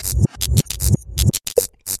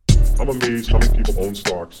amazed how many people own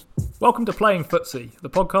stocks. Welcome to Playing Footsie, the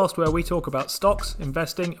podcast where we talk about stocks,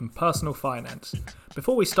 investing and personal finance.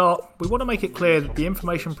 Before we start, we want to make it clear that the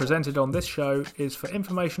information presented on this show is for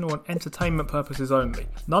informational and entertainment purposes only.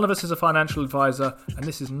 None of us is a financial advisor, and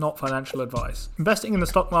this is not financial advice. Investing in the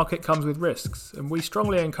stock market comes with risks, and we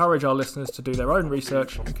strongly encourage our listeners to do their own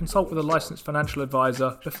research and consult with a licensed financial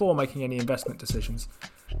advisor before making any investment decisions.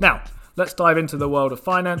 Now, let's dive into the world of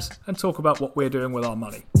finance and talk about what we're doing with our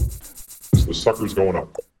money. The sucker's going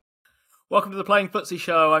up. Welcome to the Playing Footsie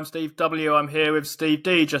Show. I'm Steve W. I'm here with Steve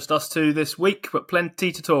D. Just us two this week, but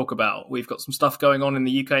plenty to talk about. We've got some stuff going on in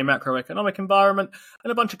the UK macroeconomic environment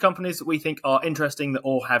and a bunch of companies that we think are interesting that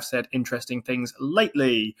all have said interesting things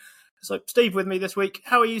lately. So, Steve with me this week.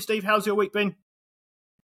 How are you, Steve? How's your week been?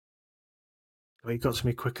 Well, you got to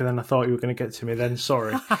me quicker than I thought you were going to get to me then.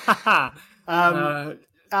 Sorry.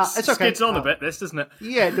 It's okay. Skids on a bit, this, doesn't it?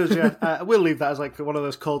 Yeah, it does, yeah. We'll leave that as like one of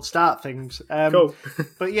those cold start things. Cool.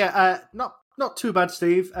 But yeah, not too bad,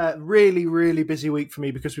 Steve. Really busy week for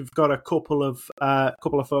me because we've got a couple of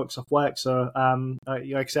folks off work. So,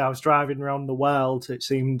 like I say, I was driving around the world, it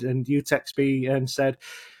seemed, and you text me and said,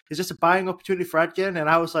 "Is this a buying opportunity for Adyen?" And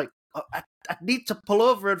I was like, I need to pull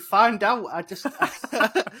over and find out. I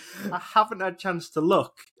haven't had a chance to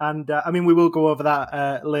look. And we will go over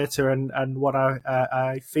that later and what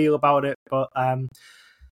I feel about it. But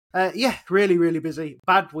really busy.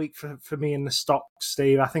 Bad week for me in the stocks,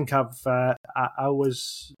 Steve. I think I'm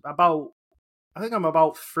about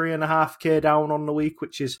 3.5k down on the week,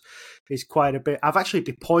 which is quite a bit. I've actually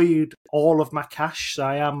deployed all of my cash, so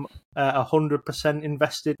I am 100%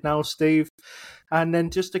 invested now, Steve. And then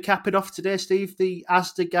just to cap it off today, Steve, the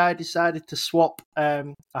Asda guy decided to swap a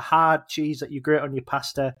hard cheese that you grate on your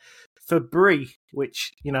pasta for brie,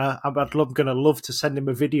 which, you know, I'm going to love to send him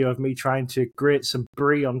a video of me trying to grate some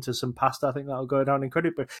brie onto some pasta. I think that'll go down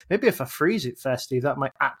incredibly. Maybe if I freeze it first, Steve, that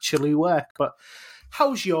might actually work. But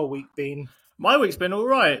how's your week been? My week's been all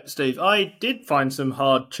right, Steve. I did find some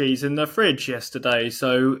hard cheese in the fridge yesterday.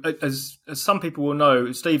 So, as some people will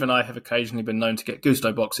know, Steve and I have occasionally been known to get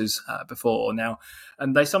Gusto boxes before now.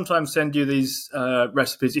 And they sometimes send you these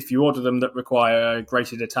recipes, if you order them, that require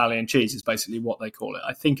grated Italian cheese, is basically what they call it.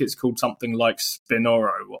 I think it's called something like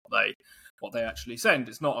Spinoro, what they actually send.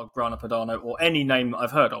 It's not a Grana Padano or any name that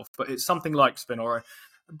I've heard of, but it's something like Spinoro.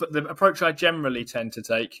 But the approach I generally tend to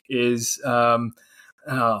take is...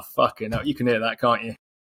 oh, fucking hell. You can hear that, can't you?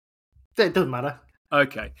 It doesn't matter.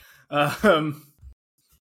 Okay. But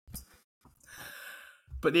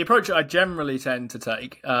the approach I generally tend to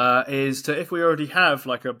take is to, if we already have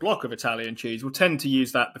like a block of Italian cheese, we'll tend to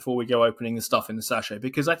use that before we go opening the stuff in the sachet,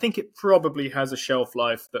 because I think it probably has a shelf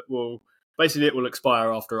life that will... Basically, it will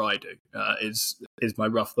expire after I do, is my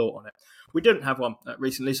rough thought on it. We didn't have one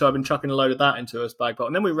recently, so I've been chucking a load of that into a spag bol.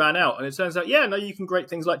 And then we ran out, and it turns out, you can grate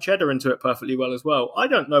things like cheddar into it perfectly well as well. I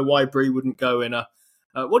don't know why brie wouldn't go in a...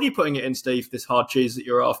 what are you putting it in, Steve, this hard cheese that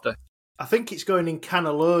you're after? I think it's going in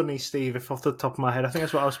cannelloni, Steve, if off the top of my head. I think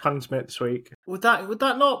that's what I was planning to make this week. Would that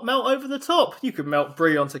not melt over the top? You could melt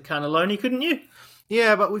brie onto cannelloni, couldn't you?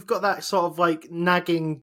 Yeah, but we've got that sort of like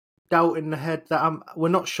nagging doubt in the head that we're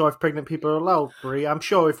not sure if pregnant people are allowed brie. I'm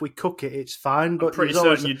sure if we cook it, it's fine. But I'm pretty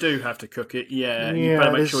certain you do have to cook it. Yeah, you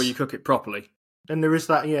better make sure you cook it properly. And there is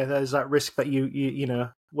that. Yeah, there's that risk that you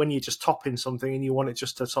know, when you're just topping something and you want it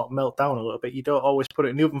just to sort of melt down a little bit, you don't always put it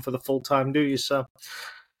in the oven for the full time, do you? So,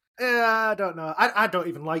 I don't know. I don't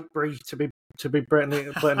even like brie, to be blatantly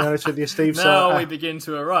honest with you, Steve. Now we begin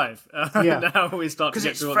to arrive. Now we start to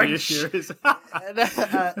get to what the issue is.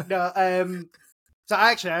 So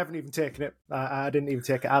I haven't even taken it. I didn't even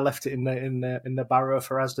take it. I left it in the barrow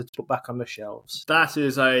for Asda to put back on the shelves. That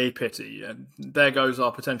is a pity. And there goes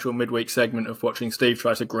our potential midweek segment of watching Steve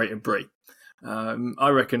try to grate a brie. I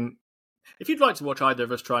reckon if you'd like to watch either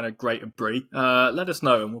of us trying to grate a brie, let us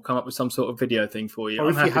know and we'll come up with some sort of video thing for you. Or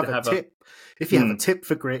if you have a tip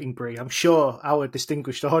for grating brie, I'm sure our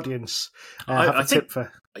distinguished audience have a tip for.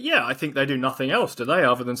 Yeah, I think they do nothing else, do they,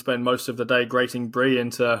 other than spend most of the day grating brie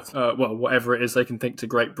into, whatever it is they can think to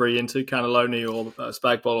grate brie into, cannelloni or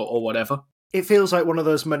spag bol or whatever. It feels like one of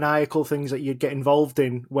those maniacal things that you'd get involved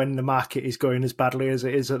in when the market is going as badly as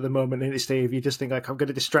it is at the moment in it, Steve. You just think, like, I'm going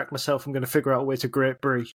to distract myself, I'm going to figure out a way to grate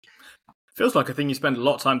brie. Feels like a thing you spend a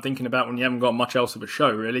lot of time thinking about when you haven't got much else of a show,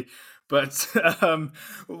 really. But my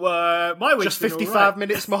week's just 55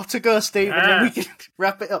 minutes more to go, Steve, and then we can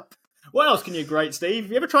wrap it up. What else can you grate, Steve?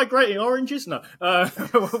 Have you ever tried grating oranges? No.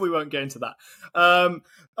 We won't get into that.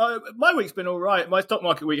 My week's been all right. My stock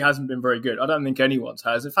market week hasn't been very good. I don't think anyone's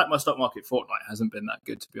has. In fact, my stock market fortnight hasn't been that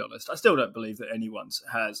good, to be honest. I still don't believe that anyone's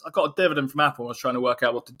has. I got a dividend from Apple and I was trying to work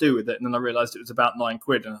out what to do with it, and then I realised it was about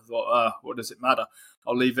 £9, and I thought, what does it matter?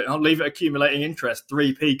 I'll leave it accumulating interest.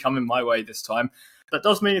 3p coming my way this time. That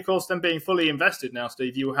does mean, of course, them being fully invested now,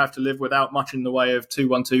 Steve, you will have to live without much in the way of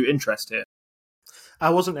 212 interest here. I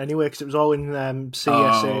wasn't anyway because it was all in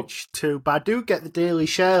CSH2, but I do get the daily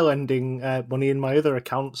share lending money in my other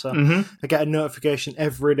account, so I get a notification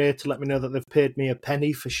every day to let me know that they've paid me a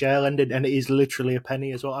penny for share lending, and it is literally a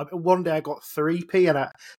penny as well. One day I got 3p, and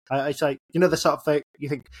it's like, you know, the sort of thing you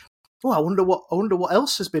think, oh, I wonder what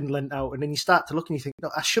else has been lent out, and then you start to look and you think, no,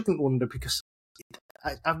 I shouldn't wonder because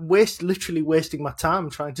I'm literally wasting my time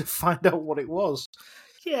trying to find out what it was.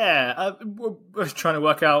 Yeah, we're trying to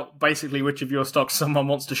work out basically which of your stocks someone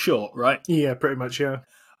wants to short, right? Yeah, pretty much, yeah.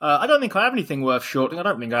 I don't think I have anything worth shorting. I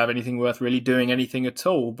don't think I have anything worth really doing anything at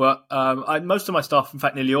all. But most of my stuff, in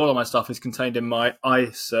fact, nearly all of my stuff is contained in my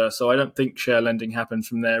ISA, so I don't think share lending happens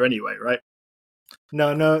from there anyway, right?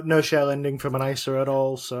 No share lending from an ISA at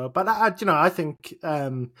all. So, but I think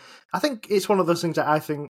it's one of those things that I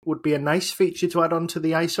think would be a nice feature to add on to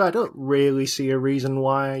the ISA. I don't really see a reason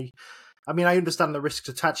why. I mean, I understand the risks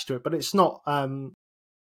attached to it, but it's not something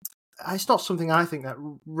I think that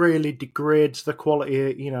really degrades the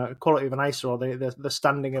quality of an ISA or the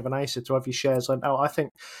standing of an ISA to have your shares lent out. I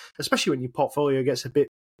think, especially when your portfolio gets a bit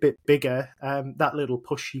bigger, that little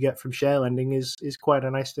push you get from share lending is quite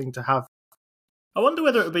a nice thing to have. I wonder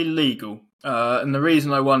whether it would be legal. And the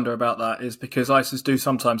reason I wonder about that is because ISAs do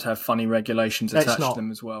sometimes have funny regulations attached to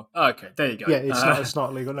them as well. Okay, there you go. Yeah, it's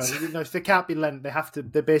not legal. No, if they can't be lent,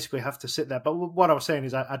 they basically have to sit there. But what I was saying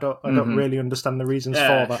is I don't really understand the reasons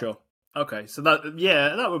for that. Sure. Okay, so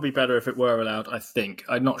that would be better if it were allowed, I think.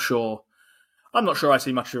 I'm not sure I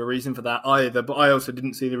see much of a reason for that either, but I also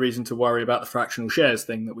didn't see the reason to worry about the fractional shares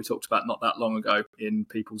thing that we talked about not that long ago in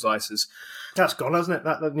people's ISAs. That's gone, hasn't it?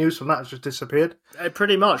 That the news from that has just disappeared.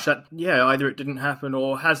 Pretty much. Either it didn't happen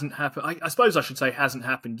or hasn't happened. I suppose I should say hasn't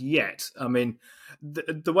happened yet. I mean,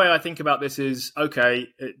 the way I think about this is, okay,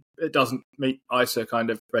 it doesn't meet ISA kind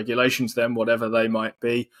of regulations then, whatever they might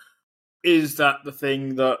be. Is that the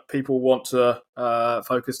thing that people want to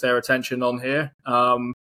focus their attention on here?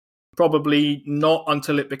 Probably not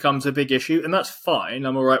until it becomes a big issue, and that's fine.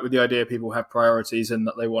 I'm all right with the idea people have priorities and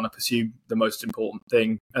that they want to pursue the most important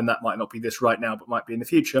thing, and that might not be this right now, but might be in the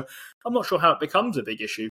future. I'm not sure how it becomes a big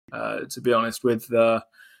issue, to be honest, with the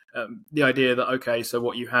idea that, okay, so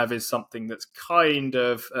what you have is something that's kind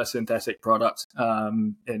of a synthetic product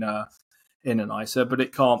in an ISA, but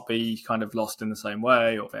it can't be kind of lost in the same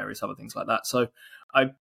way or various other things like that. So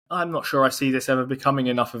I'm not sure I see this ever becoming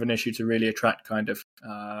enough of an issue to really attract kind of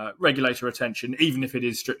regulator attention, even if it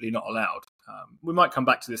is strictly not allowed. We might come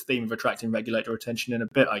back to this theme of attracting regulator attention in a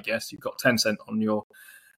bit, I guess. You've got Tencent on your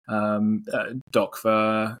doc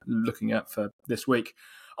for looking at for this week.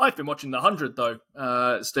 I've been watching the 100, though,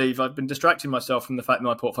 Steve. I've been distracting myself from the fact that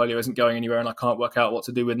my portfolio isn't going anywhere and I can't work out what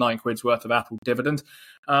to do with £9 worth of Apple dividend.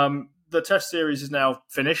 The test series is now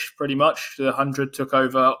finished, pretty much. The 100 took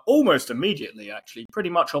over almost immediately, actually, pretty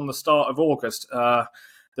much on the start of August. The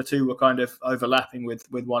two were kind of overlapping with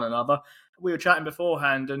one another. We were chatting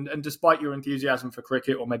beforehand, and despite your enthusiasm for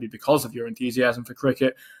cricket, or maybe because of your enthusiasm for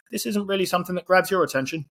cricket, this isn't really something that grabs your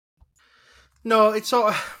attention. No, it's sort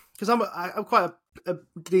of... Because I'm quite a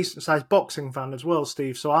decent-sized boxing fan as well,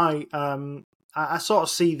 Steve, so I sort of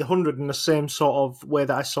see the 100 in the same sort of way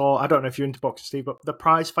that I saw, I don't know if you're into boxing, Steve, but the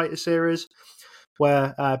Prize Fighter series,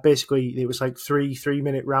 where basically it was like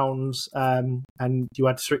three-minute rounds, and you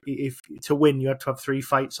had to win, you had to have 3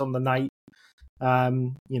 fights on the night.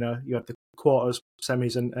 You had the quarters,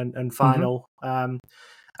 semis, and final.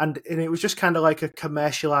 And it was just kind of like a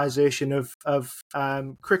commercialization of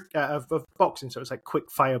boxing. So it's like quick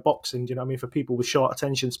fire boxing, do you know what I mean, for people with short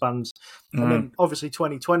attention spans. And then obviously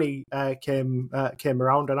 2020 came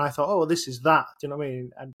around, and I thought, oh, this is that. Do you know what I mean?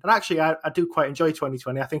 And actually, I do quite enjoy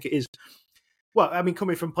 2020. I think it is. Well, I mean,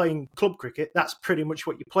 coming from playing club cricket, that's pretty much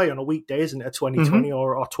what you play on a weekday, isn't it? A 2020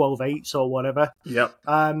 or 12-8s or whatever. Yep.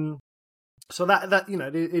 So that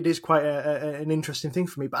it is quite an interesting thing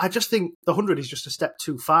for me. But I just think the 100 is just a step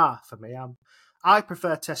too far for me. I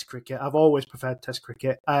prefer Test cricket. I've always preferred Test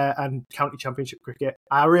cricket and County Championship cricket.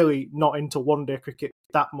 I'm really not into one-day cricket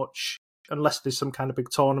that much unless there's some kind of big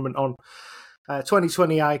tournament on.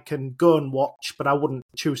 2020 I can go and watch, but I wouldn't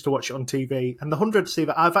choose to watch it on TV. And the 100, Steve,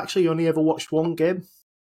 I've actually only ever watched one game.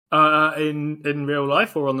 In real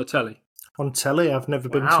life or on the telly? on telly. I've never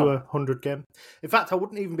been to a 100 game. In fact, I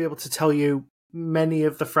wouldn't even be able to tell you many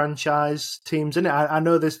of the franchise teams in it. I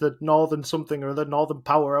know there's the Northern something or the Northern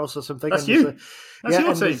Powerhouse or something. That's and you. That's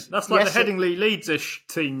your team. That's like yes, the Headingley Leeds-ish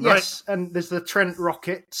team, right? Yes, and there's the Trent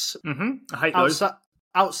Rockets. I hate those.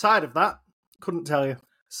 Outside of that, couldn't tell you.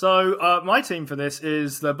 So my team for this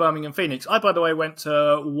is the Birmingham Phoenix. I, by the way, went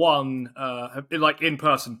to one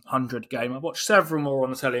in-person 100 game. I watched several more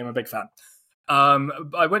on the telly. I'm a big fan.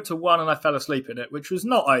 I went to one and I fell asleep in it, which was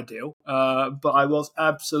not ideal, but I was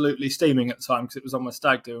absolutely steaming at the time because it was on my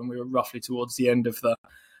stag do and we were roughly towards the end of the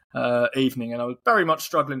evening and I was very much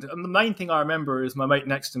struggling. And the main thing I remember is my mate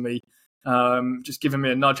next to me just giving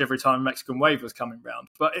me a nudge every time Mexican Wave was coming round.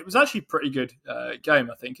 But it was actually a pretty good game,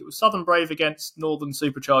 I think. It was Southern Brave against Trent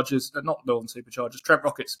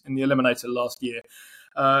Rockets in the Eliminator last year.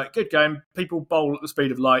 Good game. People bowl at the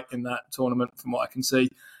speed of light in that tournament, from what I can see.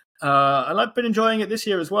 And I've been enjoying it this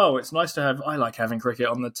year as well. It's nice to have, I like having cricket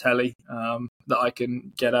on the telly that I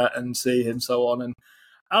can get at and see and so on. And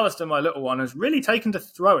Alistair, my little one, has really taken to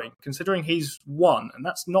throwing, considering he's one. And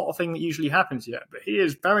that's not a thing that usually happens yet. But he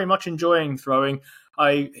is very much enjoying throwing.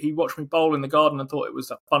 He watched me bowl in the garden and thought it was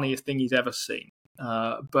the funniest thing he's ever seen.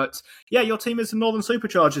 But yeah, your team is the Northern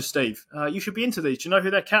Superchargers, Steve. You should be into these. Do you know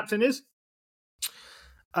who their captain is?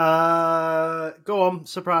 Go on,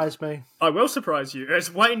 surprise me. I will surprise you.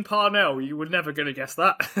 It's Wayne Parnell. You were never going to guess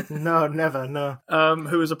that. No, never, no.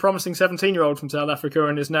 Who is a promising 17-year-old from South Africa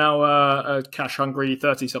and is now a cash-hungry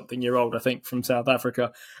 30-something-year-old, I think, from South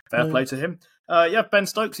Africa. Fair play to him. You have Ben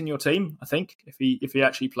Stokes in your team, I think, if he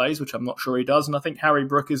actually plays, which I'm not sure he does. And I think Harry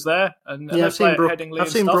Brook is there. And I've seen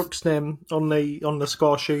Brook's name on the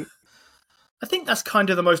score sheet. I think that's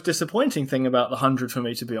kind of the most disappointing thing about the 100 for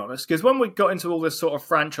me, to be honest, because when we got into all this sort of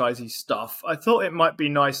franchisey stuff, I thought it might be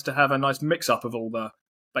nice to have a nice mix-up of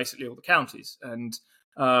basically all the counties and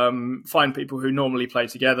find people who normally play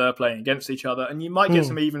together, playing against each other, and you might get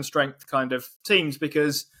some even strength kind of teams,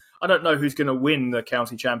 because I don't know who's going to win the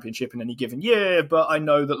county championship in any given year, but I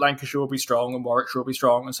know that Lancashire will be strong, and Warwickshire will be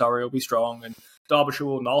strong, and Surrey will be strong, and Derbyshire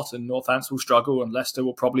will not, and Northants will struggle, and Leicester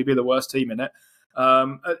will probably be the worst team in it.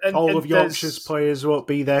 All of Yorkshire's players won't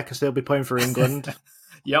be there because they'll be playing for England.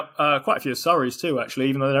 Yep, quite a few of Surrey's too, actually,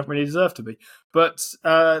 even though they don't really deserve to be. But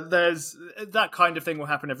there's that kind of thing will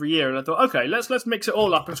happen every year, and I thought, okay, let's mix it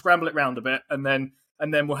all up and scramble it round a bit, and then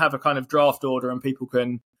we'll have a kind of draft order, and people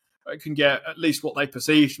can get at least what they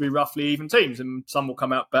perceive to be roughly even teams, and some will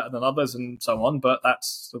come out better than others, and so on. But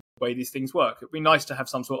that's the way these things work. It'd be nice to have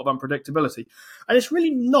some sort of unpredictability, and it's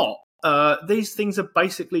really not. These things are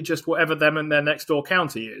basically just whatever them and their next door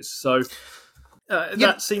county is. So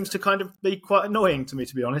that seems to kind of be quite annoying to me,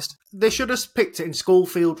 to be honest. They should have picked it in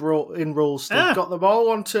Schoolfield in rules. They've got them all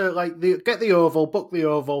onto get the oval, book the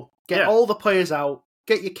oval, get all the players out,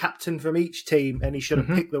 get your captain from each team, and he should have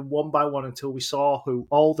picked them one by one until we saw who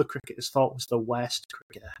all the cricketers thought was the worst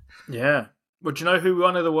cricketer. Yeah. Well, do you know who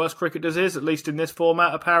one of the worst cricketers is, at least in this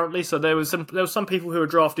format, apparently? So there was some people who were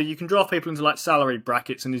drafted. You can draft people into like salary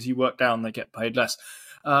brackets, and as you work down, they get paid less.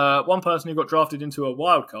 One person who got drafted into a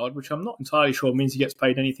wild card, which I'm not entirely sure means he gets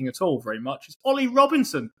paid anything at all very much, is Ollie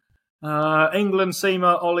Robinson. England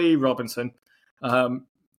seamer Ollie Robinson.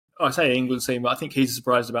 I say England seamer. I think he's as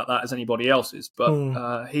surprised about that as anybody else is.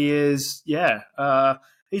 But he is,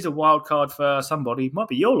 he's a wild card for somebody. Might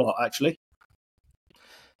be your lot, actually.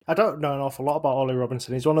 I don't know an awful lot about Ollie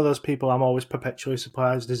Robinson. He's one of those people I'm always perpetually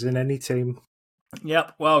surprised is in any team.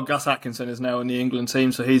 Yep, well, Gus Atkinson is now in the England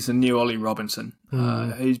team, so he's the new Ollie Robinson.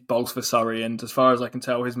 He bowls for Surrey, and as far as I can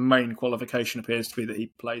tell, his main qualification appears to be that he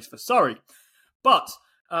plays for Surrey. But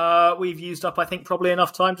we've used up, I think, probably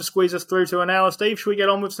enough time to squeeze us through to an hour. Steve, should we get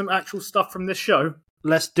on with some actual stuff from this show?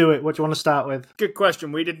 Let's do it. What do you want to start with? Good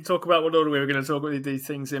question. We didn't talk about what order we were going to talk about these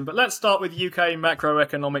things in, but let's start with UK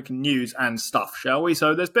macroeconomic news and stuff, shall we?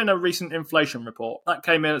 So there's been a recent inflation report. That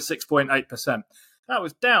came in at 6.8%. That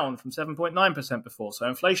was down from 7.9% before, so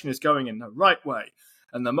inflation is going in the right way.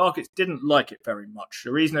 And the markets didn't like it very much.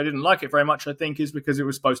 The reason they didn't like it very much, I think, is because it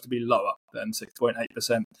was supposed to be lower than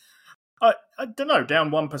 6.8%. I don't know, down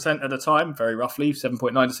 1% at a time, very roughly,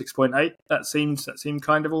 7.9 to 6.8. That seemed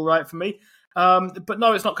kind of all right for me. But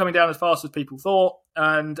no, it's not coming down as fast as people thought.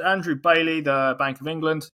 And Andrew Bailey, the Bank of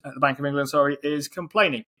England, is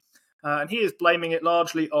complaining. And he is blaming it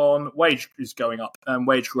largely on wages going up and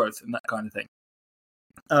wage growth and that kind of thing.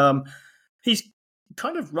 He's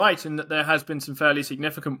kind of right in that there has been some fairly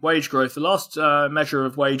significant wage growth. The last measure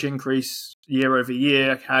of wage increase year over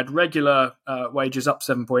year had regular wages up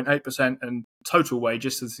 7.8% and total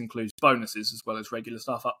wages, so this includes bonuses as well as regular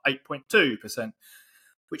stuff, up 8.2%.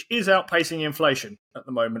 which is outpacing inflation at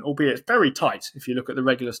the moment, albeit it's very tight if you look at the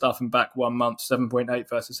regular stuff and back 1 month, 7.8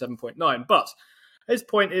 versus 7.9. But his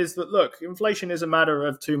point is that, look, inflation is a matter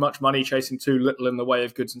of too much money chasing too little in the way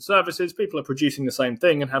of goods and services. People are producing the same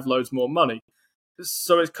thing and have loads more money.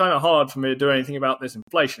 So it's kind of hard for me to do anything about this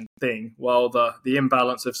inflation thing while the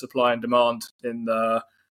imbalance of supply and demand in the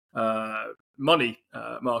money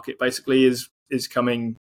market basically is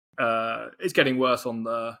getting worse on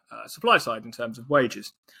the supply side in terms of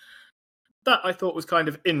wages. That I thought was kind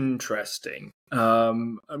of interesting,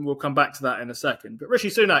 and we'll come back to that in a second. But Rishi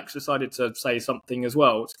Sunak's decided to say something as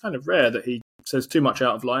well. It's kind of rare that he says too much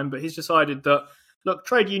out of line, but he's decided that, look,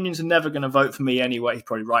 trade unions are never going to vote for me anyway. He's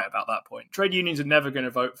probably right about that point. Trade unions are never going to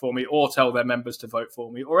vote for me or tell their members to vote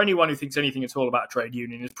for me, or anyone who thinks anything at all about a trade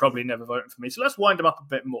union is probably never voting for me. So let's wind him up a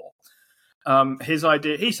bit more. His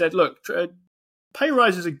idea, he said, look, pay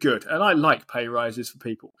rises are good, and I like pay rises for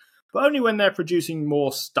people, but only when they're producing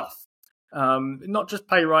more stuff. Not just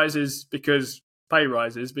pay rises because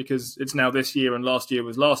it's now this year and last year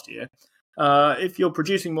was last year. If you're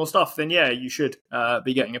producing more stuff, then yeah, you should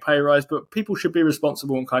be getting a pay rise, but people should be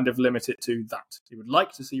responsible and kind of limit it to that. You would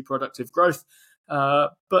like to see productive growth,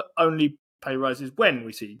 but only pay rises when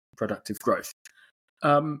we see productive growth.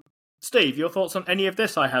 Steve, your thoughts on any of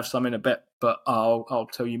this? I have some in a bit, but I'll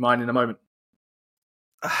tell you mine in a moment.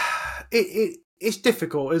 It's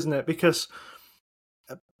difficult, isn't it? Because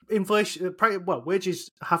inflation, wages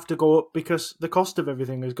have to go up because the cost of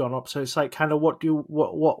everything has gone up. So it's like, kind of, what do you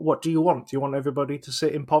want? Do you want everybody to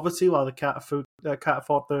sit in poverty while they can't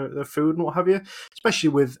afford their food and what have you? Especially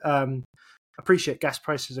with appreciate gas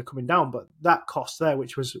prices are coming down, but that cost there,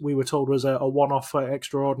 which we were told was a one-off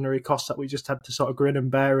extraordinary cost that we just had to sort of grin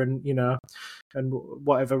and bear and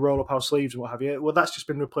whatever, roll up our sleeves and what have you. Well, that's just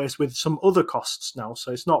been replaced with some other costs now.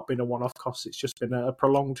 So it's not been a one-off cost. It's just been a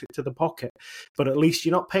prolonged hit to the pocket. But at least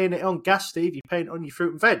you're not paying it on gas, Steve. You're paying it on your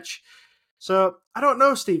fruit and veg. So I don't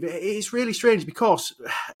know, Steve. It's really strange because,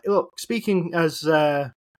 look, speaking as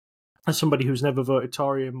somebody who's never voted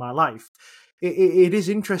Tory in my life, it is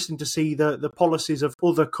interesting to see the policies of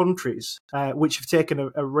other countries which have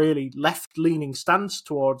taken a really left-leaning stance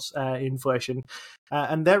towards inflation,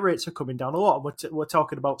 and their rates are coming down a lot. We're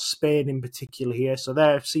talking about Spain in particular here. So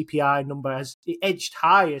their CPI number has edged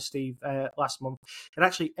higher, Steve, last month. It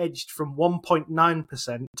actually edged from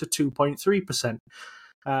 1.9% to 2.3%.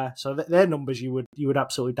 So their numbers you would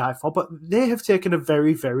absolutely die for, but they have taken a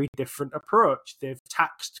very, very different approach. They've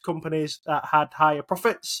taxed companies that had higher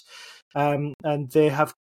profits, and they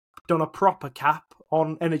have done a proper cap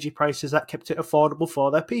on energy prices that kept it affordable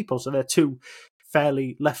for their people. So they're two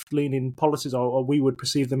fairly left-leaning policies, or we would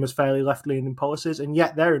perceive them as fairly left-leaning policies, and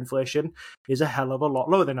yet their inflation is a hell of a lot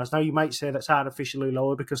lower than us. Now, you might say that's artificially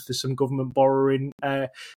lower because there's some government borrowing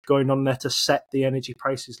going on there to set the energy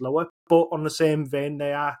prices lower, but on the same vein,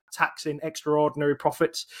 they are taxing extraordinary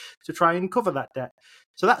profits to try and cover that debt.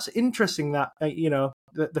 So that's interesting that,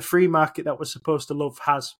 the free market that we're supposed to love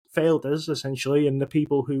has failed us, essentially, and the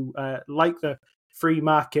people who like the free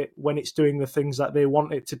market when it's doing the things that they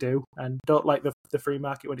want it to do and don't like the free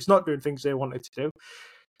market when it's not doing things they want it to do.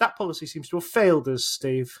 That policy seems to have failed us,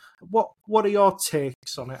 Steve. What are your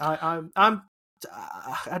takes on it? I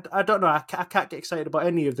don't know. I can't get excited about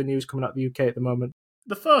any of the news coming out of the UK at the moment.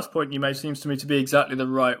 The first point you made seems to me to be exactly the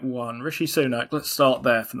right one. Rishi Sunak, let's start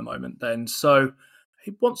there for the moment then. So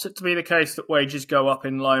he wants it to be the case that wages go up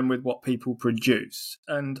in line with what people produce.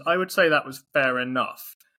 And I would say that was fair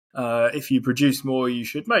enough. If you produce more, you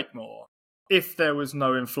should make more. If there was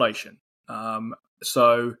no inflation.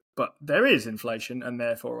 But there is inflation, and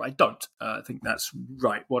therefore I don't think that's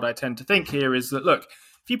right. What I tend to think here is that, look,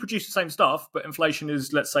 if you produce the same stuff, but inflation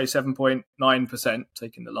is, let's say, 7.9%,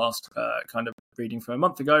 taking the last kind of reading from a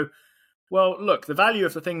month ago, well, look, the value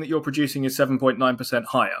of the thing that you're producing is 7.9%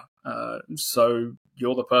 higher. So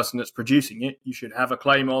you're the person that's producing it. You should have a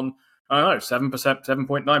claim on, 7%,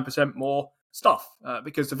 7.9% more stuff,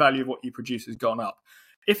 because the value of what you produce has gone up.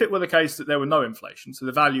 If it were the case that there were no inflation, so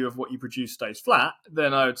the value of what you produce stays flat,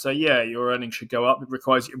 then I would say, yeah, your earnings should go up. It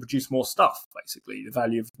requires you to produce more stuff, basically. The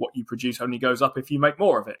value of what you produce only goes up if you make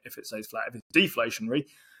more of it, if it stays flat. If it's deflationary,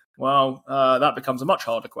 well, that becomes a much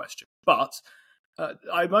harder question. But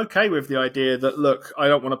I'm okay with the idea that, look, I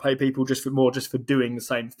don't want to pay people just for doing the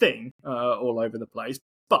same thing all over the place.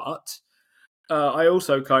 But I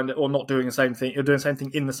also or not doing the same thing, or doing the same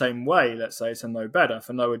thing in the same way, let's say, so no better,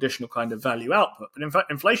 for no additional kind of value output. But in fact,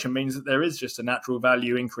 inflation means that there is just a natural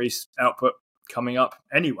value increase output coming up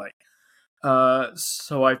anyway.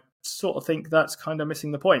 So I sort of think that's kind of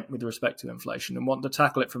missing the point with respect to inflation, and wanting to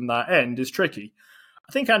tackle it from that end is tricky.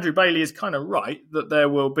 I think Andrew Bailey is kind of right that there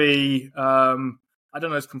will be I don't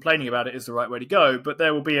know if complaining about it is the right way to go, but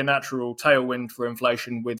there will be a natural tailwind for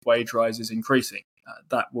inflation with wage rises increasing.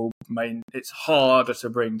 That will mean it's harder to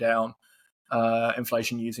bring down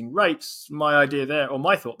inflation using rates. My idea there, or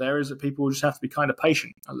my thought there, is that people just have to be kind of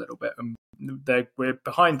patient a little bit. And we're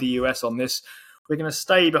behind the US on this. We're going to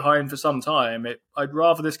stay behind for some time. I'd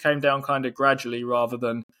rather this came down kind of gradually rather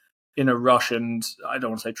than in a rush and, I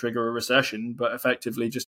don't want to say trigger a recession, but effectively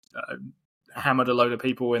just hammered a load of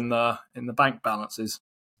people in the bank balances.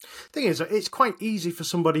 Thing is, it's quite easy for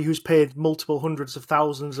somebody who's paid multiple hundreds of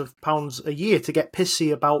thousands of pounds a year to get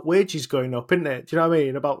pissy about wages going up, isn't it? Do you know what I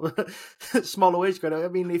mean? About smaller wages going up. I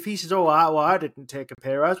mean, if he says, "Oh, I didn't take a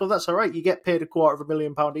pay rise," well, that's all right. You get paid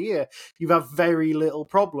 £250,000 a year. You have very little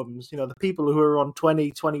problems. You know, the people who are on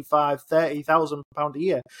 20, 25, 30,000 pound a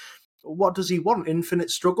year. What does he want? Infinite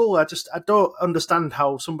struggle? I don't understand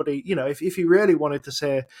how somebody, you know, if he really wanted to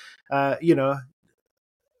say, you know,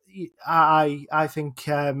 I think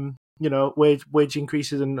you know, wage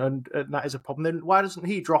increases and that is a problem, then why doesn't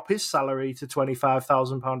he drop his salary to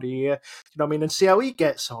 £25,000 a year? You know what I mean, and see how he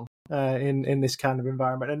gets on in this kind of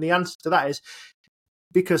environment? And the answer to that is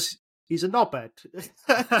because he's a knobhead. You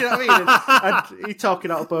know what I mean? And he's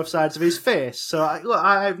talking out of both sides of his face. So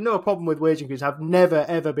I have no problem with wage increases. I've never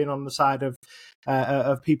ever been on the side of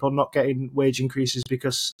people not getting wage increases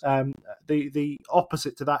because the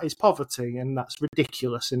opposite to that is poverty, and that's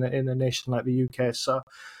ridiculous in a nation like the UK. So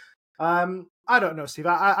I don't know, Steve.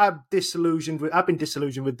 I'm disillusioned. I've been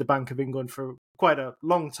disillusioned with the Bank of England for quite a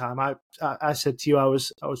long time. I said to you, I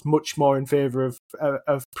was much more in favour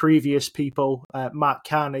of previous people, Mark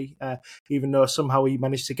Carney, even though somehow he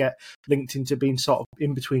managed to get linked into being sort of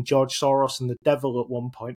in between George Soros and the devil at one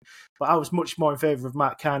point. But I was much more in favour of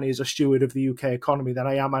Mark Carney as a steward of the UK economy than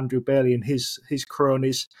I am Andrew Bailey and his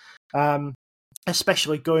cronies.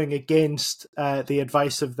 Especially going against the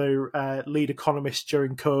advice of the lead economist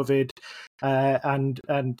during COVID and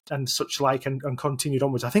such like, and continued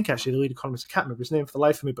onwards. I think actually the lead economist, I can't remember his name for the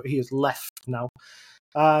life of me, but he has left now.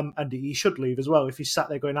 And he should leave as well. If he sat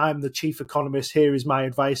there going, "I'm the chief economist, here is my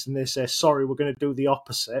advice," and they say, "Sorry, we're going to do the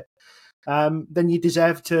opposite," then you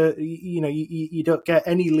deserve to, you know, you don't get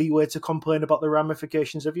any leeway to complain about the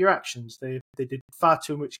ramifications of your actions. They did far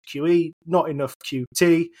too much QE, not enough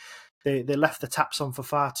QT. They left the taps on for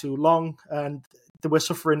far too long, and they were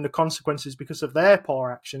suffering the consequences because of their poor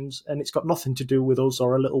actions. And it's got nothing to do with us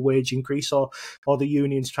or a little wage increase or the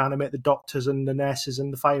unions trying to make the doctors and the nurses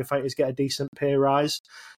and the firefighters get a decent pay rise.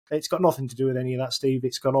 It's got nothing to do with any of that, Steve.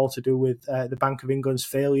 It's got all to do with the Bank of England's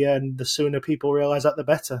failure, and the sooner people realise that, the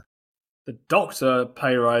better. The doctor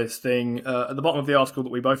pay rise thing at the bottom of the article that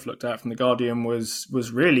we both looked at from The Guardian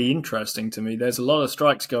was really interesting to me. There's a lot of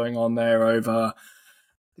strikes going on there over...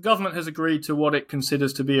 The government has agreed to what it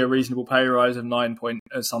considers to be a reasonable pay rise of 9 point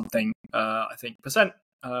something, I think, percent,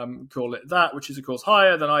 call it that, which is, of course,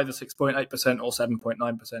 higher than either 6.8% or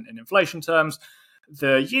 7.9% in inflation terms.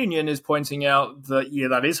 The union is pointing out that, yeah,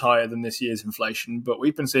 that is higher than this year's inflation, but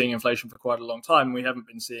we've been seeing inflation for quite a long time and we haven't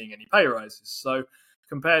been seeing any pay rises. So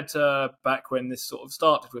compared to back when this sort of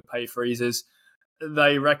started with pay freezes,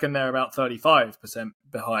 they reckon they're about 35%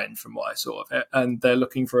 behind from what I saw of it, and they're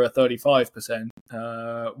looking for a 35%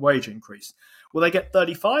 wage increase. Will they get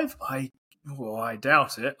 35? I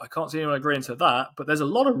doubt it. I can't see anyone agreeing to that, but there's a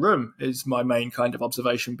lot of room, is my main kind of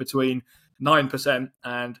observation, between 9%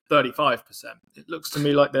 and 35%. It looks to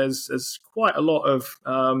me like there's quite a lot of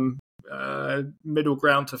middle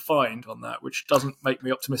ground to find on that, which doesn't make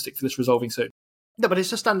me optimistic for this resolving soon. No, but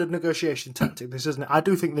it's a standard negotiation tactic, this, isn't it? I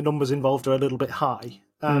do think the numbers involved are a little bit high.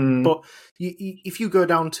 But if you go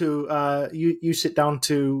down to, you sit down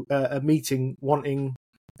to a meeting wanting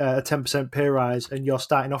a 10% pay rise, and your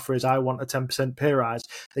starting offer is, "I want a 10% pay rise,"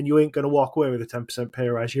 then you ain't going to walk away with a 10% pay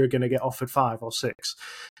rise. You're going to get offered 5 or 6.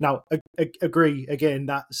 Now, agree again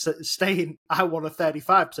that staying, "I want a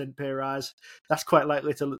 35% pay rise," that's quite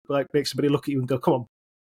likely to make somebody look at you and go, "Come on,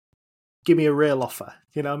 give me a real offer,"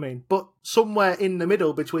 you know what I mean? But somewhere in the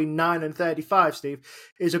middle between 9 and 35, Steve,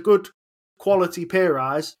 is a good quality pay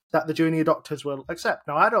rise that the junior doctors will accept.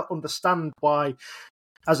 Now, I don't understand why,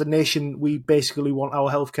 as a nation, we basically want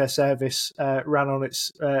our healthcare service ran on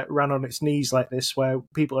its knees like this, where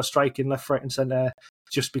people are striking left, right, and centre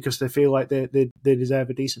just because they feel like they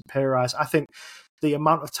deserve a decent pay rise. I think the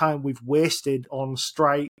amount of time we've wasted on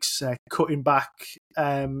strikes, cutting back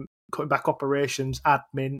operations,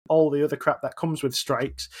 admin, all the other crap that comes with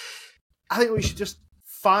strikes. I think we should just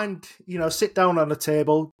sit down on a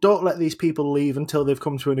table. Don't let these people leave until they've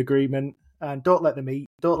come to an agreement, and don't let them eat.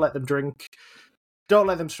 Don't let them drink. Don't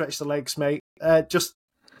let them stretch their legs, mate. Just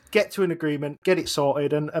get to an agreement, get it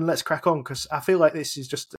sorted, and let's crack on, because I feel like this has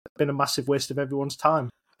just been a massive waste of everyone's time.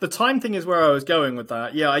 The time thing is where I was going with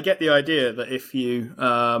that. Yeah, I get the idea that if you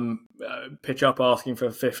pitch up asking for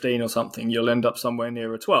 15 or something, you'll end up somewhere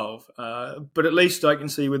near a 12. But at least I can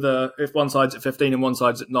see with if one side's at 15 and one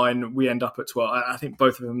side's at 9, we end up at 12. I think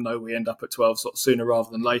both of them know we end up at 12 sort of sooner rather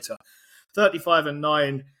than later. 35 and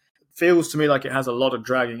 9 feels to me like it has a lot of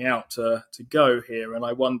dragging out to go here. And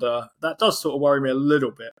I wonder, that does sort of worry me a little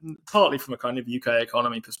bit, partly from a kind of UK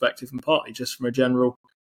economy perspective and partly just from a general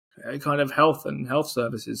kind of health and health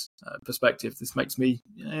services perspective. This makes me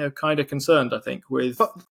kind of concerned, I think, with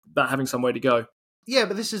that having some way to go. Yeah,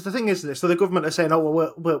 but this is the thing, isn't it? So the government are saying, "Oh,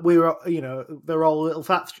 well, we're they're all little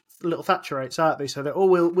Thatcherites, aren't they?" So that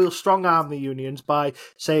we'll strong arm the unions by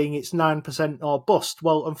saying it's 9% or bust.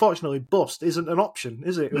 Well, unfortunately, bust isn't an option,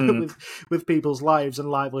 is it? with people's lives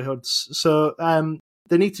and livelihoods. So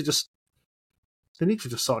they need to just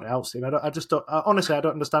sort it out, Steve. Honestly, I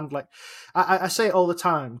don't understand. Like, I say it all the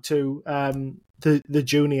time to the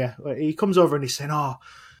junior. He comes over and he's saying, "Oh,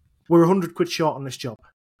 we're 100 quid short on this job."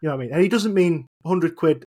 You know what I mean? And he doesn't mean 100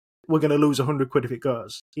 quid, we're going to lose 100 quid if it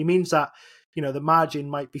goes. He means that, the margin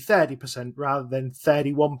might be 30% rather than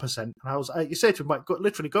 31%. And you say to him, like,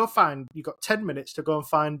 go find, you've got 10 minutes to go and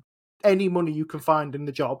find any money you can find in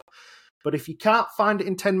the job. But if you can't find it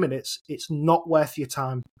in 10 minutes, it's not worth your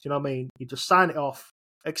time. Do you know what I mean? You just sign it off,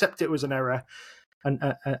 accept it was an error,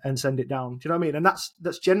 and send it down. Do you know what I mean? And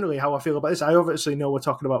that's generally how I feel about this. I obviously know we're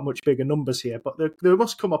talking about much bigger numbers here, but there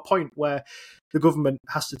must come a point where the government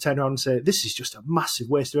has to turn around and say, this is just a massive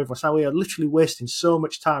waste of everyone's time. We are literally wasting so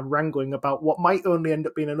much time wrangling about what might only end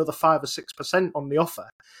up being another 5 or 6% on the offer.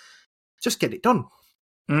 Just get it done.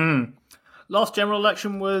 Last general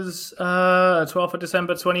election was 12th of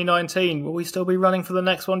December 2019. Will we still be running for the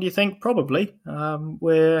next one, do you think? Probably.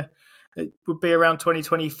 It would be around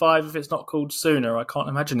 2025 if it's not called sooner. I can't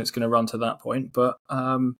imagine it's going to run to that point, but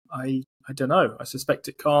I don't know. I suspect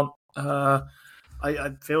it can't.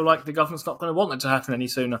 I feel like the government's not going to want it to happen any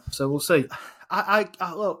sooner, so we'll see.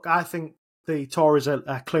 Look, I think the Tories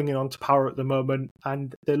are clinging on to power at the moment,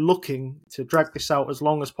 and they're looking to drag this out as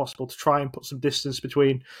long as possible to try and put some distance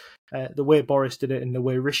between the way Boris did it and the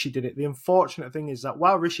way Rishi did it. The unfortunate thing is that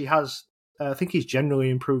while Rishi has, I think he's generally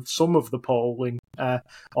improved some of the polling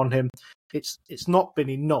on him, it's not been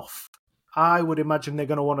enough. I would imagine they're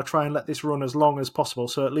going to want to try and let this run as long as possible,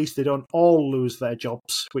 so at least they don't all lose their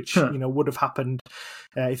jobs, which would have happened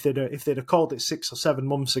if they'd have called it 6 or 7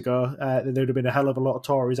 months ago. Then there'd have been a hell of a lot of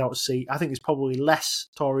Tories out of seat. I think there's probably less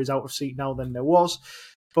Tories out of seat now than there was,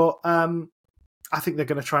 but I think they're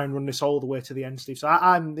going to try and run this all the way to the end, Steve. So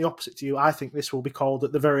I'm the opposite to you. I think this will be called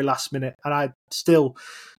at the very last minute, and I still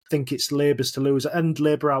think it's Labour's to lose, and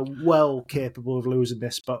Labour are well capable of losing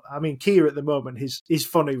this. But I mean, Keir at the moment is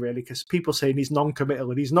funny, really, because people saying he's non-committal,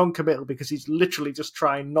 and he's non-committal because he's literally just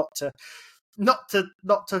trying not to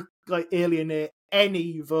like alienate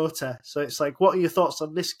any voter. So it's like, what are your thoughts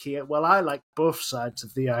on this, Keir? Well, I like both sides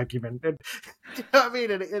of the argument, and you know what I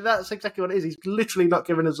mean. And that's exactly what it is. He's literally not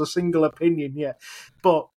given us a single opinion yet,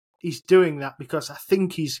 but he's doing that because I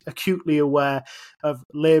think he's acutely aware of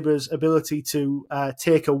Labour's ability to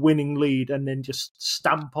take a winning lead and then just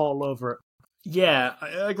stamp all over it. Yeah,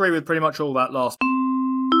 I agree with pretty much all that last.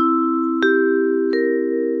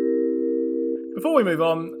 Before we move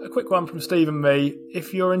on, a quick one from Steve and me.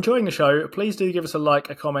 If you're enjoying the show, please do give us a like,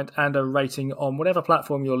 a comment, and a rating on whatever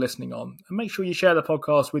platform you're listening on. And make sure you share the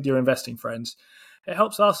podcast with your investing friends. It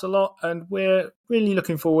helps us a lot, and we're really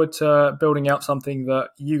looking forward to building out something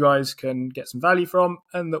that you guys can get some value from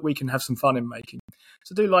and that we can have some fun in making.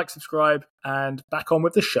 So do like, subscribe, and back on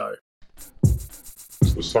with the show.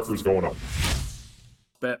 The sucker's going up.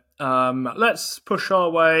 But let's push our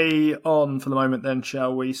way on for the moment then,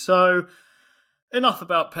 shall we? So enough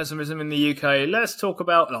about pessimism in the UK. Let's talk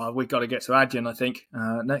about... we've got to get to Adyen, I think,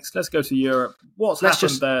 next. Let's go to Europe. Let's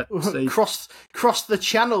happened there, Steve? Cross the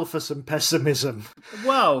channel for some pessimism.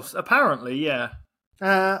 Well, apparently, yeah.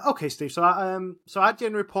 Okay, Steve. So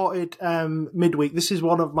Adyen reported midweek. This is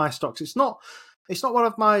one of my stocks. It's not one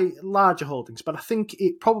of my larger holdings, but I think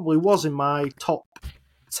it probably was in my top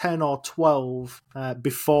 10 or 12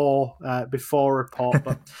 before report.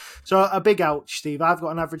 But so a big ouch, Steve. I've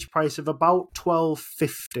got an average price of about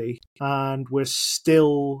 $12.50, and we're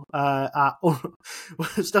still at under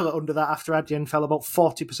that after Adyen fell about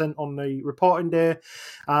 40% on the reporting day,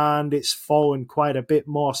 and it's fallen quite a bit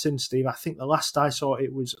more since, Steve. I think the last I saw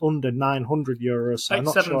it was under €900. So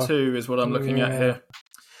 872 is what I'm looking at here.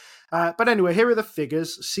 But anyway, here are the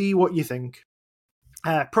figures. See what you think.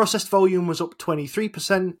 Processed volume was up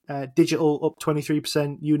 23%, digital up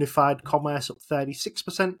 23%, unified commerce up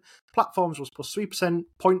 36%, platforms was plus 3%,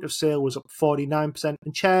 point of sale was up 49%,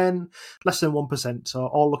 and churn less than 1%. So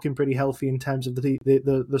all looking pretty healthy in terms of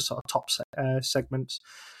the sort of top segments.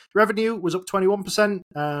 Revenue was up 21%,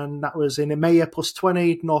 and that was in EMEA plus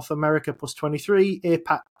 20, North America plus 23,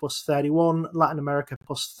 APAC plus 31, Latin America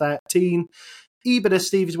plus 13. EBITDA,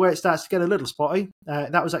 Steve, is where it starts to get a little spotty.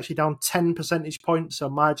 That was actually down 10 percentage points, so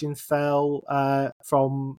margin fell EBITDA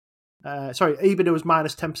was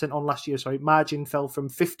minus 10% on last year. Sorry, margin fell from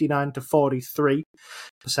 59 to 43%.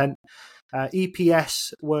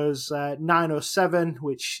 EPS was 907,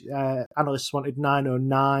 which analysts wanted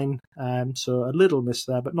 909, so a little miss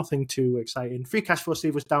there, but nothing too exciting. Free cash flow,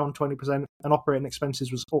 Steve, was down 20%, and operating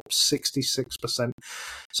expenses was up 66%.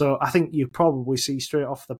 So I think you probably see straight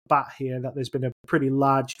off the bat here that there's been a pretty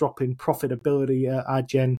large drop in profitability at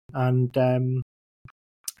Adyen, and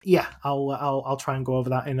I'll try and go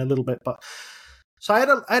over that in a little bit, but. So I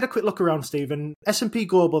had a quick look around, Steve, and S&P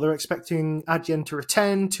Global, they're expecting Adyen to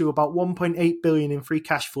return to about 1.8 billion in free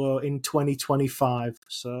cash flow in 2025.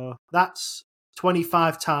 So that's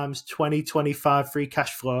 25 times 2025 free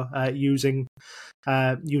cash flow using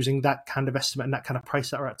that kind of estimate and that kind of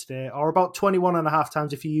price that we're at today, or about 21 and a half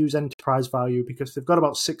times if you use enterprise value, because they've got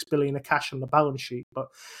about 6 billion of cash on the balance sheet, but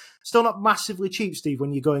still not massively cheap, Steve,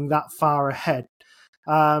 when you're going that far ahead.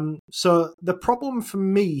 So the problem for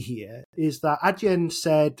me here is that Adyen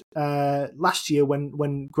said last year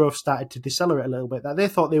when growth started to decelerate a little bit that they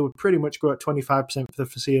thought they would pretty much grow at 25% for the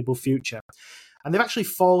foreseeable future. And they've actually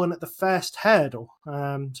fallen at the first hurdle.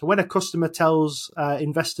 So when a customer tells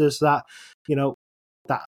investors that,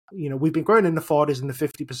 we've been growing in the 40s and the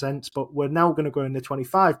 50%, but we're now going to grow in the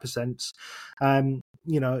 25%,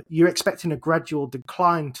 you're expecting a gradual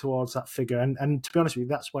decline towards that figure. And to be honest with you,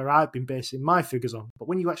 that's where I've been basing my figures on. But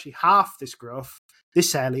when you actually halve this growth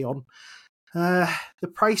this early on, the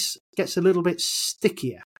price gets a little bit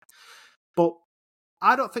stickier. But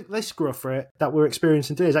I don't think this growth rate that we're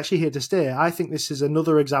experiencing today is actually here to stay. I think this is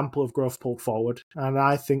another example of growth pulled forward, and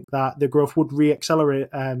I think that the growth would re-accelerate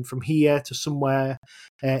from here to somewhere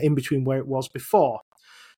in between where it was before.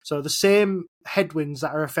 So the same headwinds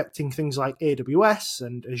that are affecting things like AWS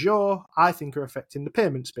and Azure, I think are affecting the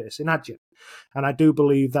payment space in Adyen. And I do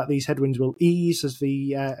believe that these headwinds will ease as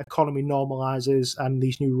the economy normalizes and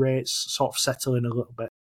these new rates sort of settle in a little bit.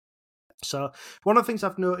 So one of the things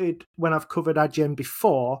I've noted when I've covered Adyen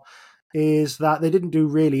before is that they didn't do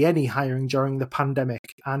really any hiring during the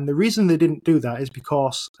pandemic. And the reason they didn't do that is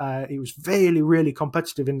because it was really, really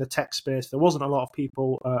competitive in the tech space. There wasn't a lot of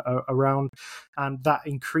people around, and that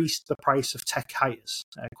increased the price of tech hires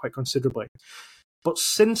quite considerably. But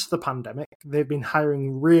since the pandemic, they've been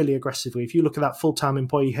hiring really aggressively. If you look at that full-time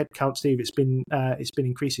employee headcount, Steve, it's been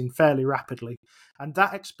increasing fairly rapidly, and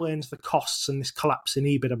that explains the costs and this collapse in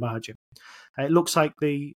EBITDA margin. It looks like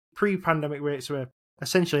the pre-pandemic rates were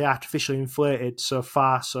essentially artificially inflated so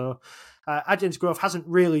far. So Adyen's growth hasn't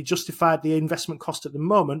really justified the investment cost at the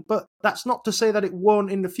moment, but that's not to say that it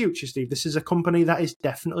won't in the future, Steve. This is a company that is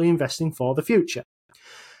definitely investing for the future.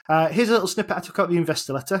 Here's a little snippet I took out the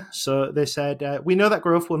investor letter. So they said, we know that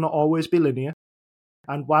growth will not always be linear.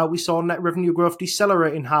 And while we saw net revenue growth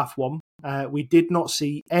decelerate in half one, we did not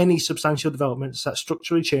see any substantial developments that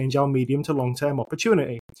structurally change our medium to long-term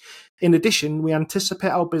opportunity. In addition, we anticipate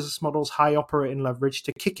our business model's high operating leverage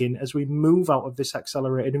to kick in as we move out of this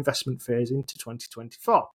accelerated investment phase into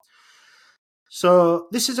 2024. So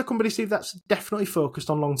this is a company, Steve, that's definitely focused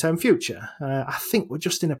on long-term future. I think we're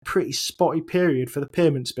just in a pretty spotty period for the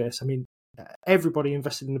payment space. I mean, everybody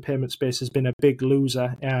invested in the payment space has been a big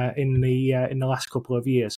loser in the last couple of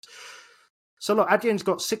years. So look, Adyen's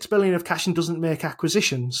got 6 billion of cash and doesn't make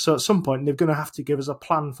acquisitions. So at some point, they're going to have to give us a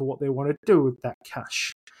plan for what they want to do with that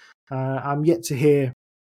cash. I'm yet to hear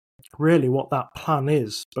really what that plan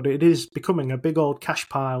is, but it is becoming a big old cash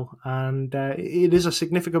pile, and it is a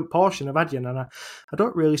significant portion of Adyen, and I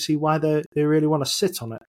don't really see why they really want to sit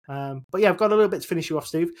on it. But yeah, I've got a little bit to finish you off,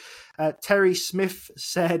 Steve. Terry Smith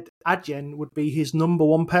said Adyen would be his number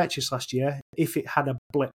one purchase last year if it had a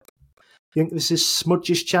blip. You think this is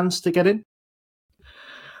Smudge's chance to get in?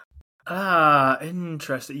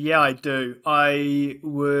 Interesting. Yeah, I do. I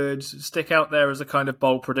would stick out there as a kind of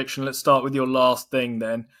bold prediction. Let's start with your last thing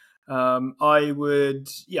then. I would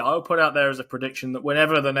put out there as a prediction that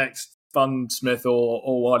whenever the next Fundsmith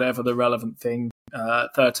or whatever the relevant thing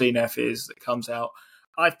 13F is that comes out,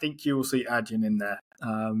 I think you will see Adyen in there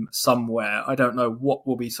somewhere. I don't know what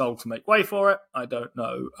will be sold to make way for it. I don't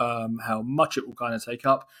know how much it will kind of take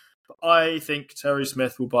up. But I think Terry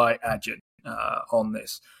Smith will buy Adyen on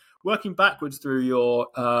this. working backwards through your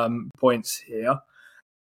points here,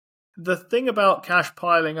 the thing about cash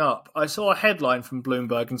piling up, I saw a headline from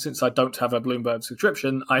Bloomberg, and since I don't have a Bloomberg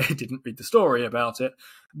subscription, I didn't read the story about it,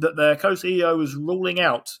 that their co-CEO was ruling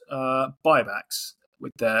out buybacks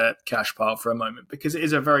with their cash pile for a moment, because it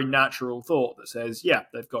is a very natural thought that says, yeah,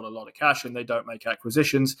 they've got a lot of cash and they don't make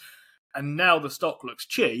acquisitions, and now the stock looks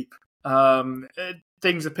cheap.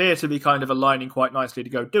 Things appear to be kind of aligning quite nicely to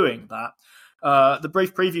go doing that. The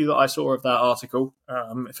brief preview that I saw of that article,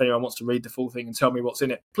 if anyone wants to read the full thing and tell me what's in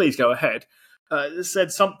it, please go ahead.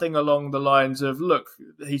 Said something along the lines of, look,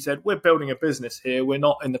 he said, we're building a business here. We're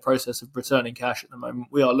not in the process of returning cash at the moment.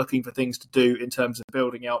 We are looking for things to do in terms of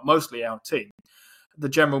building out mostly our team. The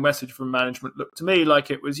general message from management looked to me like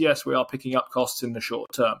it was, yes, we are picking up costs in the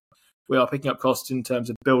short term. We are picking up costs in terms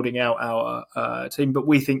of building out our team, but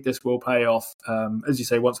we think this will pay off, as you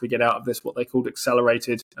say, once we get out of this, what they called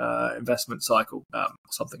accelerated investment cycle,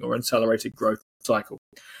 or accelerated growth cycle.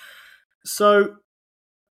 So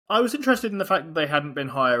I was interested in the fact that they hadn't been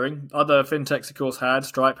hiring. Other fintechs, of course, had.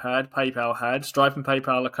 Stripe had. PayPal had. Stripe and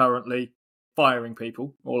PayPal are currently firing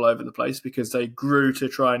people all over the place because they grew to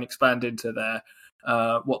try and expand into their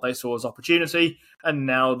what they saw as opportunity, and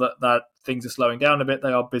now that things are slowing down a bit,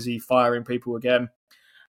 they are busy firing people again.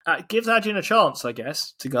 It gives Adyen a chance, I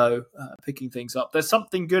guess, to go picking things up. There's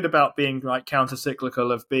something good about being like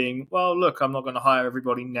counter-cyclical, of being, well, look, I'm not going to hire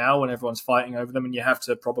everybody now when everyone's fighting over them and you have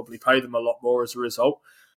to probably pay them a lot more as a result.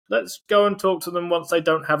 Let's go and talk to them once they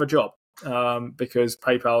don't have a job, because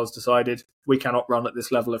PayPal has decided we cannot run at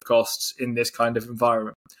this level of costs in this kind of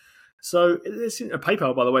environment. So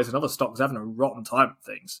PayPal, by the way, is another stock that's having a rotten time of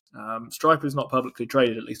things. Stripe is not publicly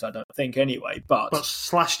traded, at least I don't think anyway. But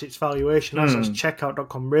slashed its valuation, as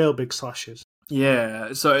Checkout.com, real big slashes.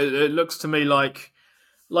 Yeah, so it looks to me like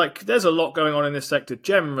there's a lot going on in this sector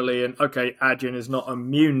generally, and okay, Adyen is not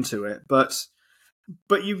immune to it, but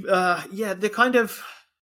you, the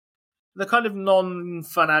kind of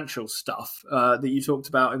non-financial stuff that you talked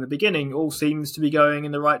about in the beginning all seems to be going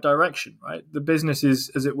in the right direction, right? The business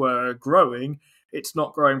is, as it were, growing. It's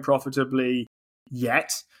not growing profitably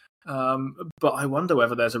yet, but I wonder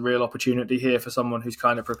whether there's a real opportunity here for someone who's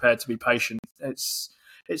kind of prepared to be patient. Its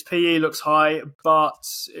PE looks high, but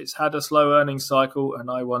it's had a slow earnings cycle,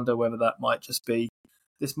 and I wonder whether that might just be,